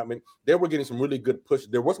line. I mean, they were getting some really good push.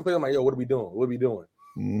 There was some plays I'm like, yo, what are we doing?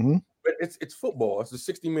 Mm-hmm. But it's football. It's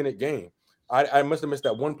a 60-minute game. I must have missed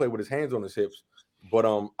that one play with his hands on his hips, but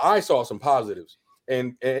I saw some positives,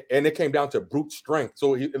 and it came down to brute strength.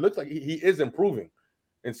 So it looks like he is improving,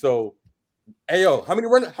 and so. Hey yo, how many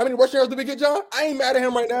rushing yards did we get, John? I ain't mad at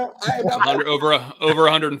him right now. I am not over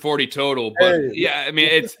 140 total. But yeah, I mean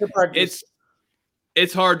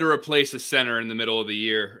it's hard to replace a center in the middle of the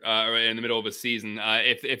year or in the middle of a season.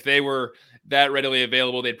 If they were that readily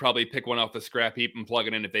available, they'd probably pick one off the scrap heap and plug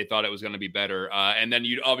it in if they thought it was going to be better. And then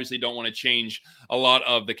you obviously don't want to change a lot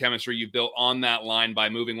of the chemistry you've built on that line by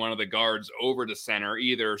moving one of the guards over to center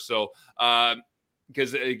either. So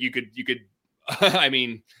because you could I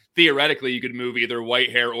mean. Theoretically, you could move either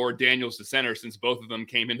Whitehair or Daniels to center since both of them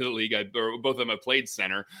came into the league, or both of them have played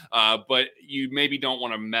center. But you maybe don't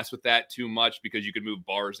want to mess with that too much because you could move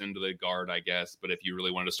Bars into the guard, I guess. But if you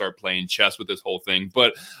really wanted to start playing chess with this whole thing.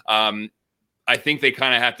 But I think they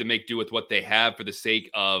kind of have to make do with what they have for the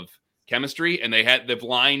sake of chemistry. And the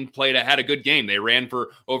line had a good game. They ran for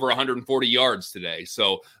over 140 yards today.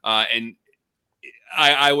 So, and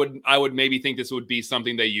I would maybe think this would be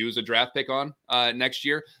something they use a draft pick on next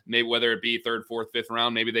year. Maybe whether it be third, fourth, fifth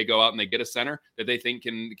round, maybe they go out and they get a center that they think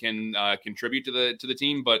can contribute to the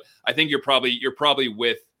team. But I think you're probably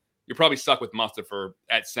stuck with Mustipher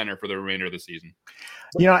at center for the remainder of the season.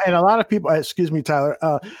 And a lot of people, excuse me, Tyler,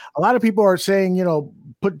 a lot of people are saying,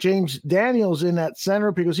 put James Daniels in at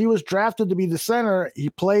center because he was drafted to be the center. He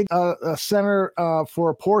played a center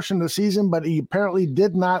for a portion of the season, but he apparently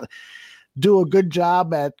did not do a good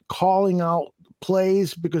job at calling out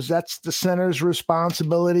plays because that's the center's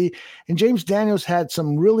responsibility. And James Daniels had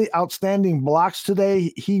some really outstanding blocks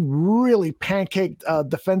today. He really pancaked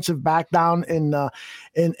defensive back down in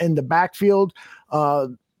the backfield,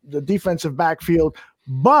 the defensive backfield.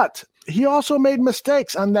 But he also made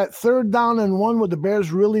mistakes on that 3rd down and 1 where the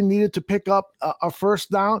Bears really needed to pick up a first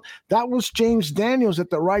down. That was James Daniels at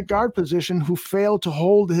the right guard position who failed to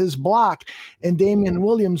hold his block, and Damian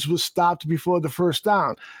Williams was stopped before the first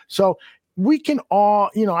down. So we can all,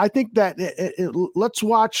 I think that let's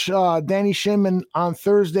watch Danny Shinman on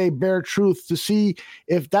Thursday, Bear Truth, to see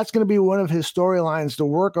if that's going to be one of his storylines, the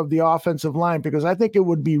work of the offensive line, because I think it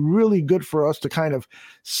would be really good for us to kind of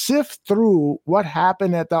sift through what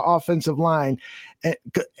happened at the offensive line,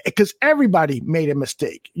 because everybody made a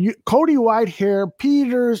mistake. Cody Whitehair,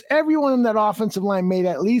 Peters, everyone in that offensive line made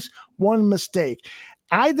at least one mistake.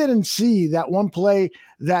 I didn't see that one play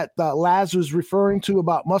that Laz was referring to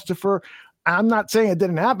about Mustipher. I'm not saying it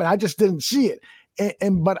didn't happen. I just didn't see it.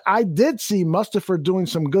 But I did see Mustipher doing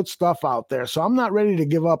some good stuff out there. So I'm not ready to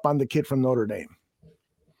give up on the kid from Notre Dame.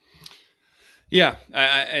 Yeah.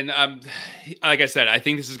 Like I said, I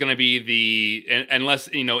think this is going to be unless,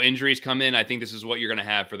 injuries come in, I think this is what you're going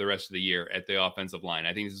to have for the rest of the year at the offensive line.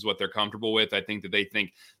 I think this is what they're comfortable with. I think that they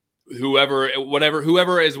think whoever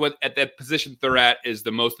is at that position they're at is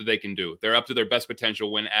the most that they can do. They're up to their best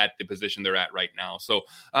potential when at the position they're at right now. So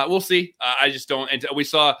we'll see. I just don't. And we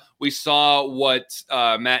saw what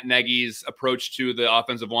Matt Nagy's approach to the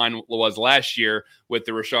offensive line was last year with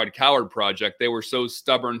the Rashad Coward project. They were so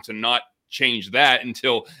stubborn to not change that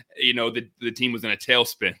until the team was in a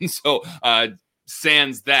tailspin. So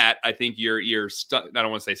sans that, I think you're stuck. I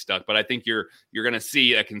don't want to say stuck, but I think you're going to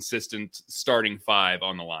see a consistent starting 5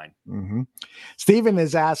 on the line. Mm-hmm. Steven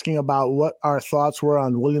is asking about what our thoughts were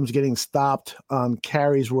on Williams getting stopped on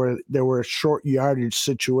carries where there were a short yardage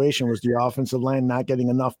situation. Was the offensive line not getting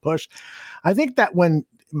enough push? I think that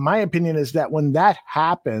my opinion is that when that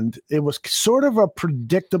happened, it was sort of a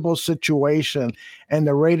predictable situation, and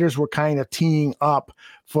the Raiders were kind of teeing up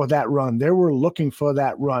for that run. They were looking for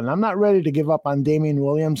that run. I'm not ready to give up on Damian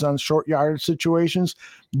Williams on short yardage situations,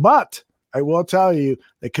 but I will tell you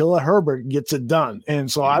that Khalil Herbert gets it done. And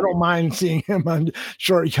so I don't mind seeing him on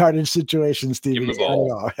short yardage situations, Steve. Give him the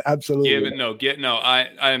ball. Absolutely.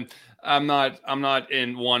 I'm not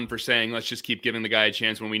in one for saying let's just keep giving the guy a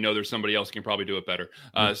chance when we know there's somebody else who can probably do it better.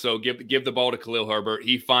 So give the ball to Khalil Herbert.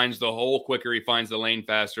 He finds the hole quicker, he finds the lane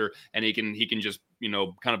faster, and he can just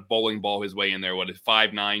kind of bowling ball his way in there. What is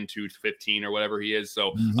 5'9", 215 or whatever he is.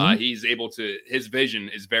 So he's able to. His vision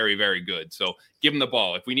is very, very good. So give him the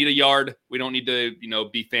ball. If we need a yard, we don't need to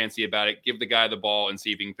be fancy about it. Give the guy the ball and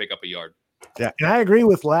see if he can pick up a yard. Yeah, and I agree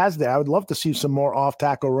with Laz there. I would love to see some more off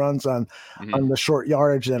tackle runs on the short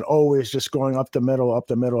yardage than always just going up the middle, Right.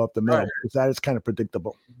 because that is kind of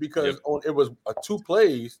predictable. Because it was 2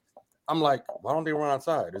 plays. I'm like, why don't they run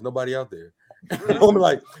outside? There's nobody out there. I'm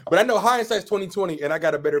like, but I know hindsight's 20/20, and I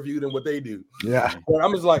got a better view than what they do. Yeah, but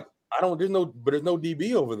I'm just like, there's no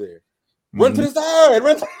DB over there. Run to the side,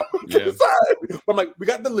 run to the side. I'm like, we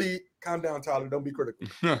got the lead. Calm down, Tyler. Don't be critical.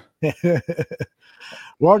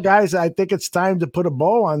 Well, guys, I think it's time to put a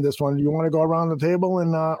bow on this one. You want to go around the table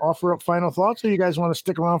and offer up final thoughts, or you guys want to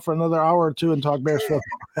stick around for another hour or two and talk Bears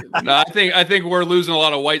football? No, I think we're losing a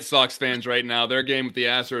lot of White Sox fans right now. Their game with the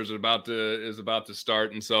Astros is about to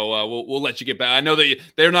start, and so we'll let you get back. I know that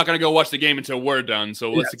they're not going to go watch the game until we're done,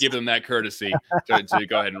 so let's give them that courtesy to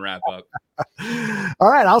go ahead and wrap up. All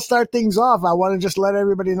right, I'll start things off. I want to just let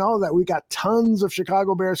everybody know that we got tons of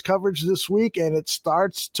Chicago Bears coverage this week, and it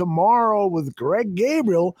starts tomorrow with Greg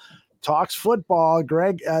Gabriel talks football.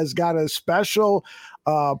 Greg has got a special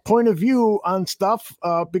point of view on stuff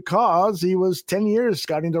because he was 10 years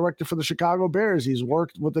scouting director for the Chicago Bears. He's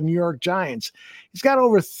worked with the New York Giants. He's got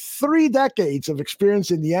over 3 decades of experience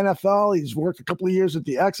in the NFL. He's worked a couple of years at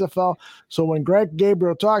the XFL. So when Greg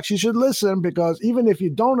Gabriel talks, you should listen, because even if you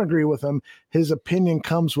don't agree with him, his opinion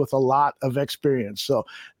comes with a lot of experience. So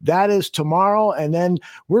that is tomorrow. And then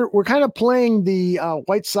we're kind of playing the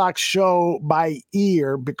White Sox show by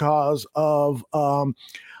ear because of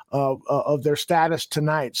their status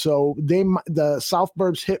tonight. So the South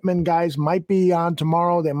Burbs Hitman guys might be on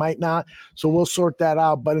tomorrow. They might not. So we'll sort that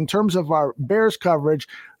out. But in terms of our Bears coverage,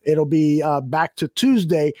 it'll be back to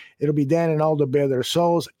Tuesday. It'll be Dan and Aldo bare their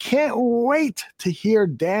souls. Can't wait to hear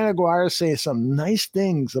Dan Aguirre say some nice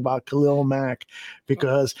things about Khalil Mack,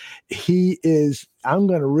 because he is, I'm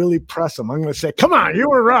going to really press him. I'm going to say, come on, you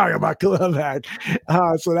were wrong about Khalil Mack.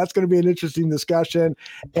 So that's going to be an interesting discussion.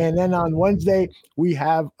 And then on Wednesday, we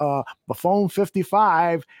have Buffon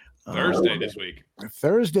 55. Thursday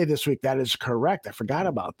this week. That is correct. I forgot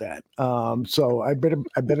about that. So I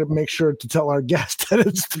better make sure to tell our guest that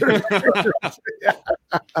it's Thursday.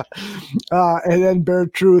 And then Bear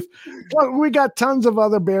Truth. Well, we got tons of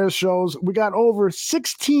other Bears shows. We got over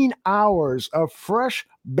 16 hours of fresh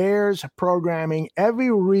Bears programming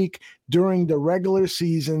every week during the regular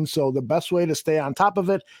season. So the best way to stay on top of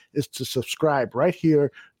it is to subscribe right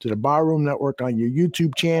here to the Barroom Network on your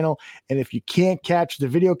YouTube channel. And if you can't catch the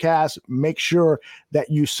video cast, make sure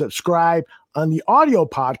that you subscribe on the audio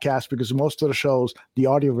podcast, because most of the shows, the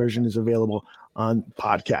audio version is available on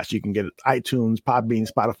podcast. You can get it iTunes, Podbean,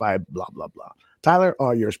 Spotify, blah, blah, blah. Tyler,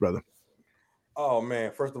 all yours, brother. Oh,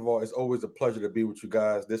 man. First of all, it's always a pleasure to be with you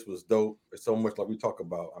guys. This was dope. It's so much like we talk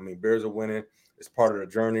about. I mean, Bears are winning. It's part of the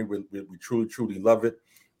journey. We truly, truly love it.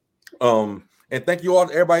 And thank you all,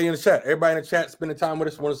 everybody in the chat. Everybody in the chat spending time with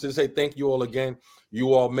us. I wanted to say thank you all again.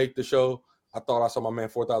 You all make the show. I thought I saw my man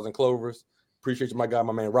 4,000 Clovers. Appreciate you, my guy,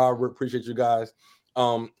 my man Robert. Appreciate you guys.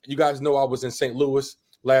 You guys know I was in St. Louis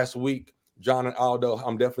last week. John and Aldo,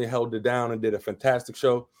 definitely held it down and did a fantastic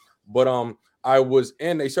show. But I was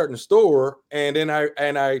in a certain store, and then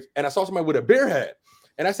I saw somebody with a bear hat,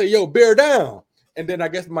 and I said, "Yo, bear down!" And then I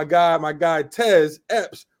guess my guy Tez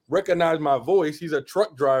Epps recognized my voice. He's a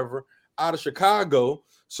truck driver out of Chicago,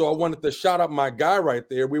 so I wanted to shout out my guy right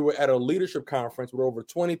there. We were at a leadership conference with over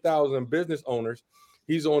 20,000 business owners.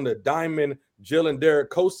 He's on the Diamond Jill and Derek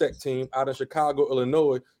Kosek team out of Chicago,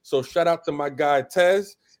 Illinois. So shout out to my guy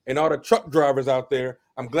Tez and all the truck drivers out there.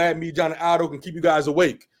 I'm glad me, John, and Aldo can keep you guys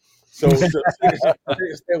awake. So stay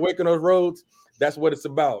awake on those roads. That's what it's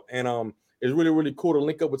about. And it's really, really cool to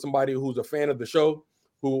link up with somebody who's a fan of the show.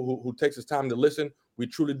 who takes his time to listen. We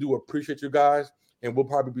truly do appreciate you guys, and we'll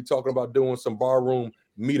probably be talking about doing some barroom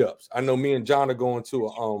meetups. I know me and John are going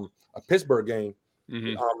to a Pittsburgh game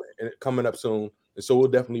coming up soon, and so we'll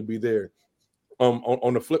definitely be there.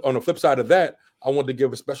 On the flip side of that, I want to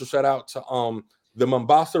give a special shout out to the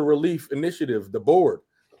Mombasa Relief Initiative, the board.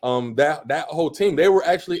 That whole team, they were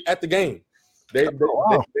actually at the game. They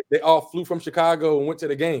all flew from Chicago and went to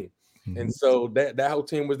the game. And so that whole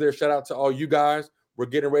team was there. Shout out to all you guys. We're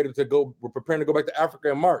getting ready to go. We're preparing to go back to Africa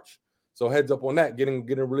in March. So heads up on that. Getting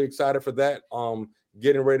really excited for that.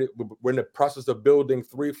 Getting ready. We're in the process of building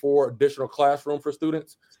 3-4 additional classrooms for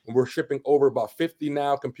students. And we're shipping over about 50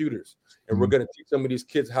 now computers. And we're going to teach some of these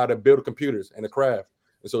kids how to build computers and the craft.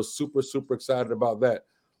 And so super, super excited about that.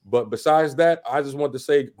 But besides that, I just want to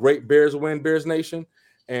say great Bears win, Bears Nation.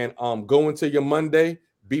 And go into your Monday.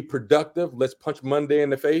 Be productive. Let's punch Monday in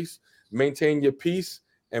the face. Maintain your peace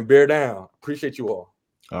and bear down. Appreciate you all.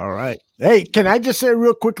 All right. Hey, can I just say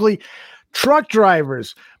real quickly, truck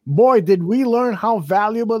drivers, boy, did we learn how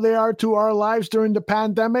valuable they are to our lives during the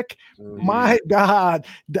pandemic. My God.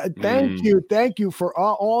 Thank you for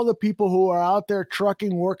all the people who are out there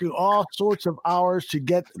trucking, working all sorts of hours to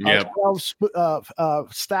get ourselves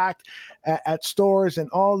stacked at stores, and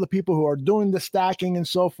all the people who are doing the stacking and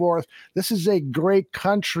so forth. This is a great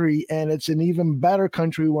country, and it's an even better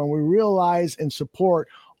country when we realize and support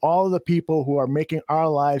all of the people who are making our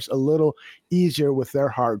lives a little easier with their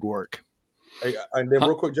hard work. Hey, and then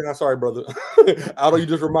real quick, John, sorry, brother. Aldo, you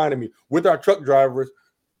just reminded me. With our truck drivers,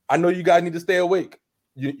 I know you guys need to stay awake.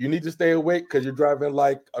 You need to stay awake because you're driving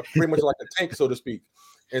pretty much like a tank, so to speak.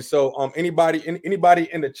 And so anybody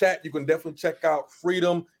in the chat, you can definitely check out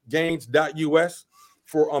freedomgains.us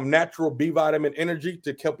for natural B vitamin energy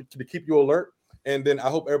to keep you alert. And then I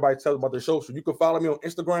hope everybody tells about their show. So you can follow me on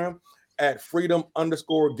Instagram at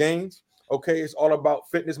freedom_gains. Okay, it's all about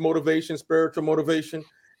fitness motivation, spiritual motivation,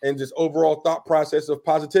 and just overall thought process of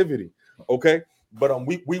positivity. Okay, but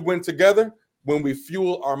we win together when we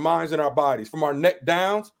fuel our minds and our bodies. From our neck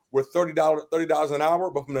downs, we're $30 an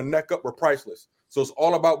hour, but from the neck up, we're priceless. So it's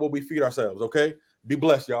all about what we feed ourselves. Okay, be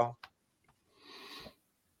blessed, y'all.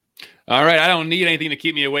 All right, I don't need anything to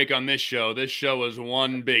keep me awake on this show. This show is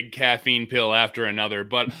one big caffeine pill after another.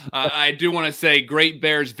 But I do want to say great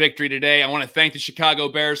Bears victory today. I want to thank the Chicago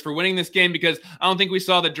Bears for winning this game, because I don't think we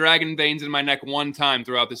saw the dragon veins in my neck one time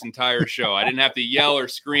throughout this entire show. I didn't have to yell or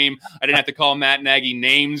scream. I didn't have to call Matt Nagy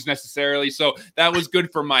names necessarily. So that was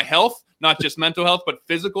good for my health. Not just mental health, but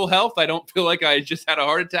physical health. I don't feel like I just had a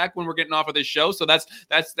heart attack when we're getting off of this show. So that's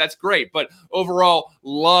great. But overall,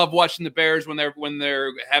 love watching the Bears when they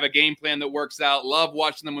have a game plan that works out. Love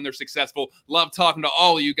watching them when they're successful. Love talking to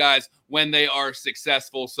all of you guys when they are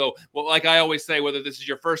successful. So, well, like I always say, whether this is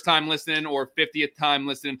your first time listening or 50th time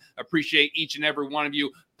listening, appreciate each and every one of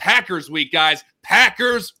you. Packers week, guys.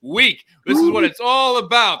 Packers week. This is what it's all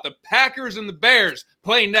about. The Packers and the Bears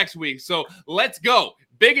play next week. So let's go.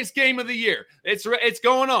 Biggest game of the year. It's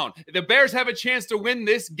going on. The Bears have a chance to win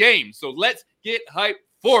this game. So let's get hyped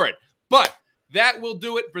for it. But that will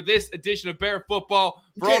do it for this edition of Bear Football.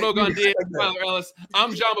 For Aldo Gondia and Tyler Ellis,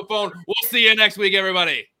 I'm John Buffone. We'll see you next week,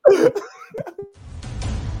 everybody.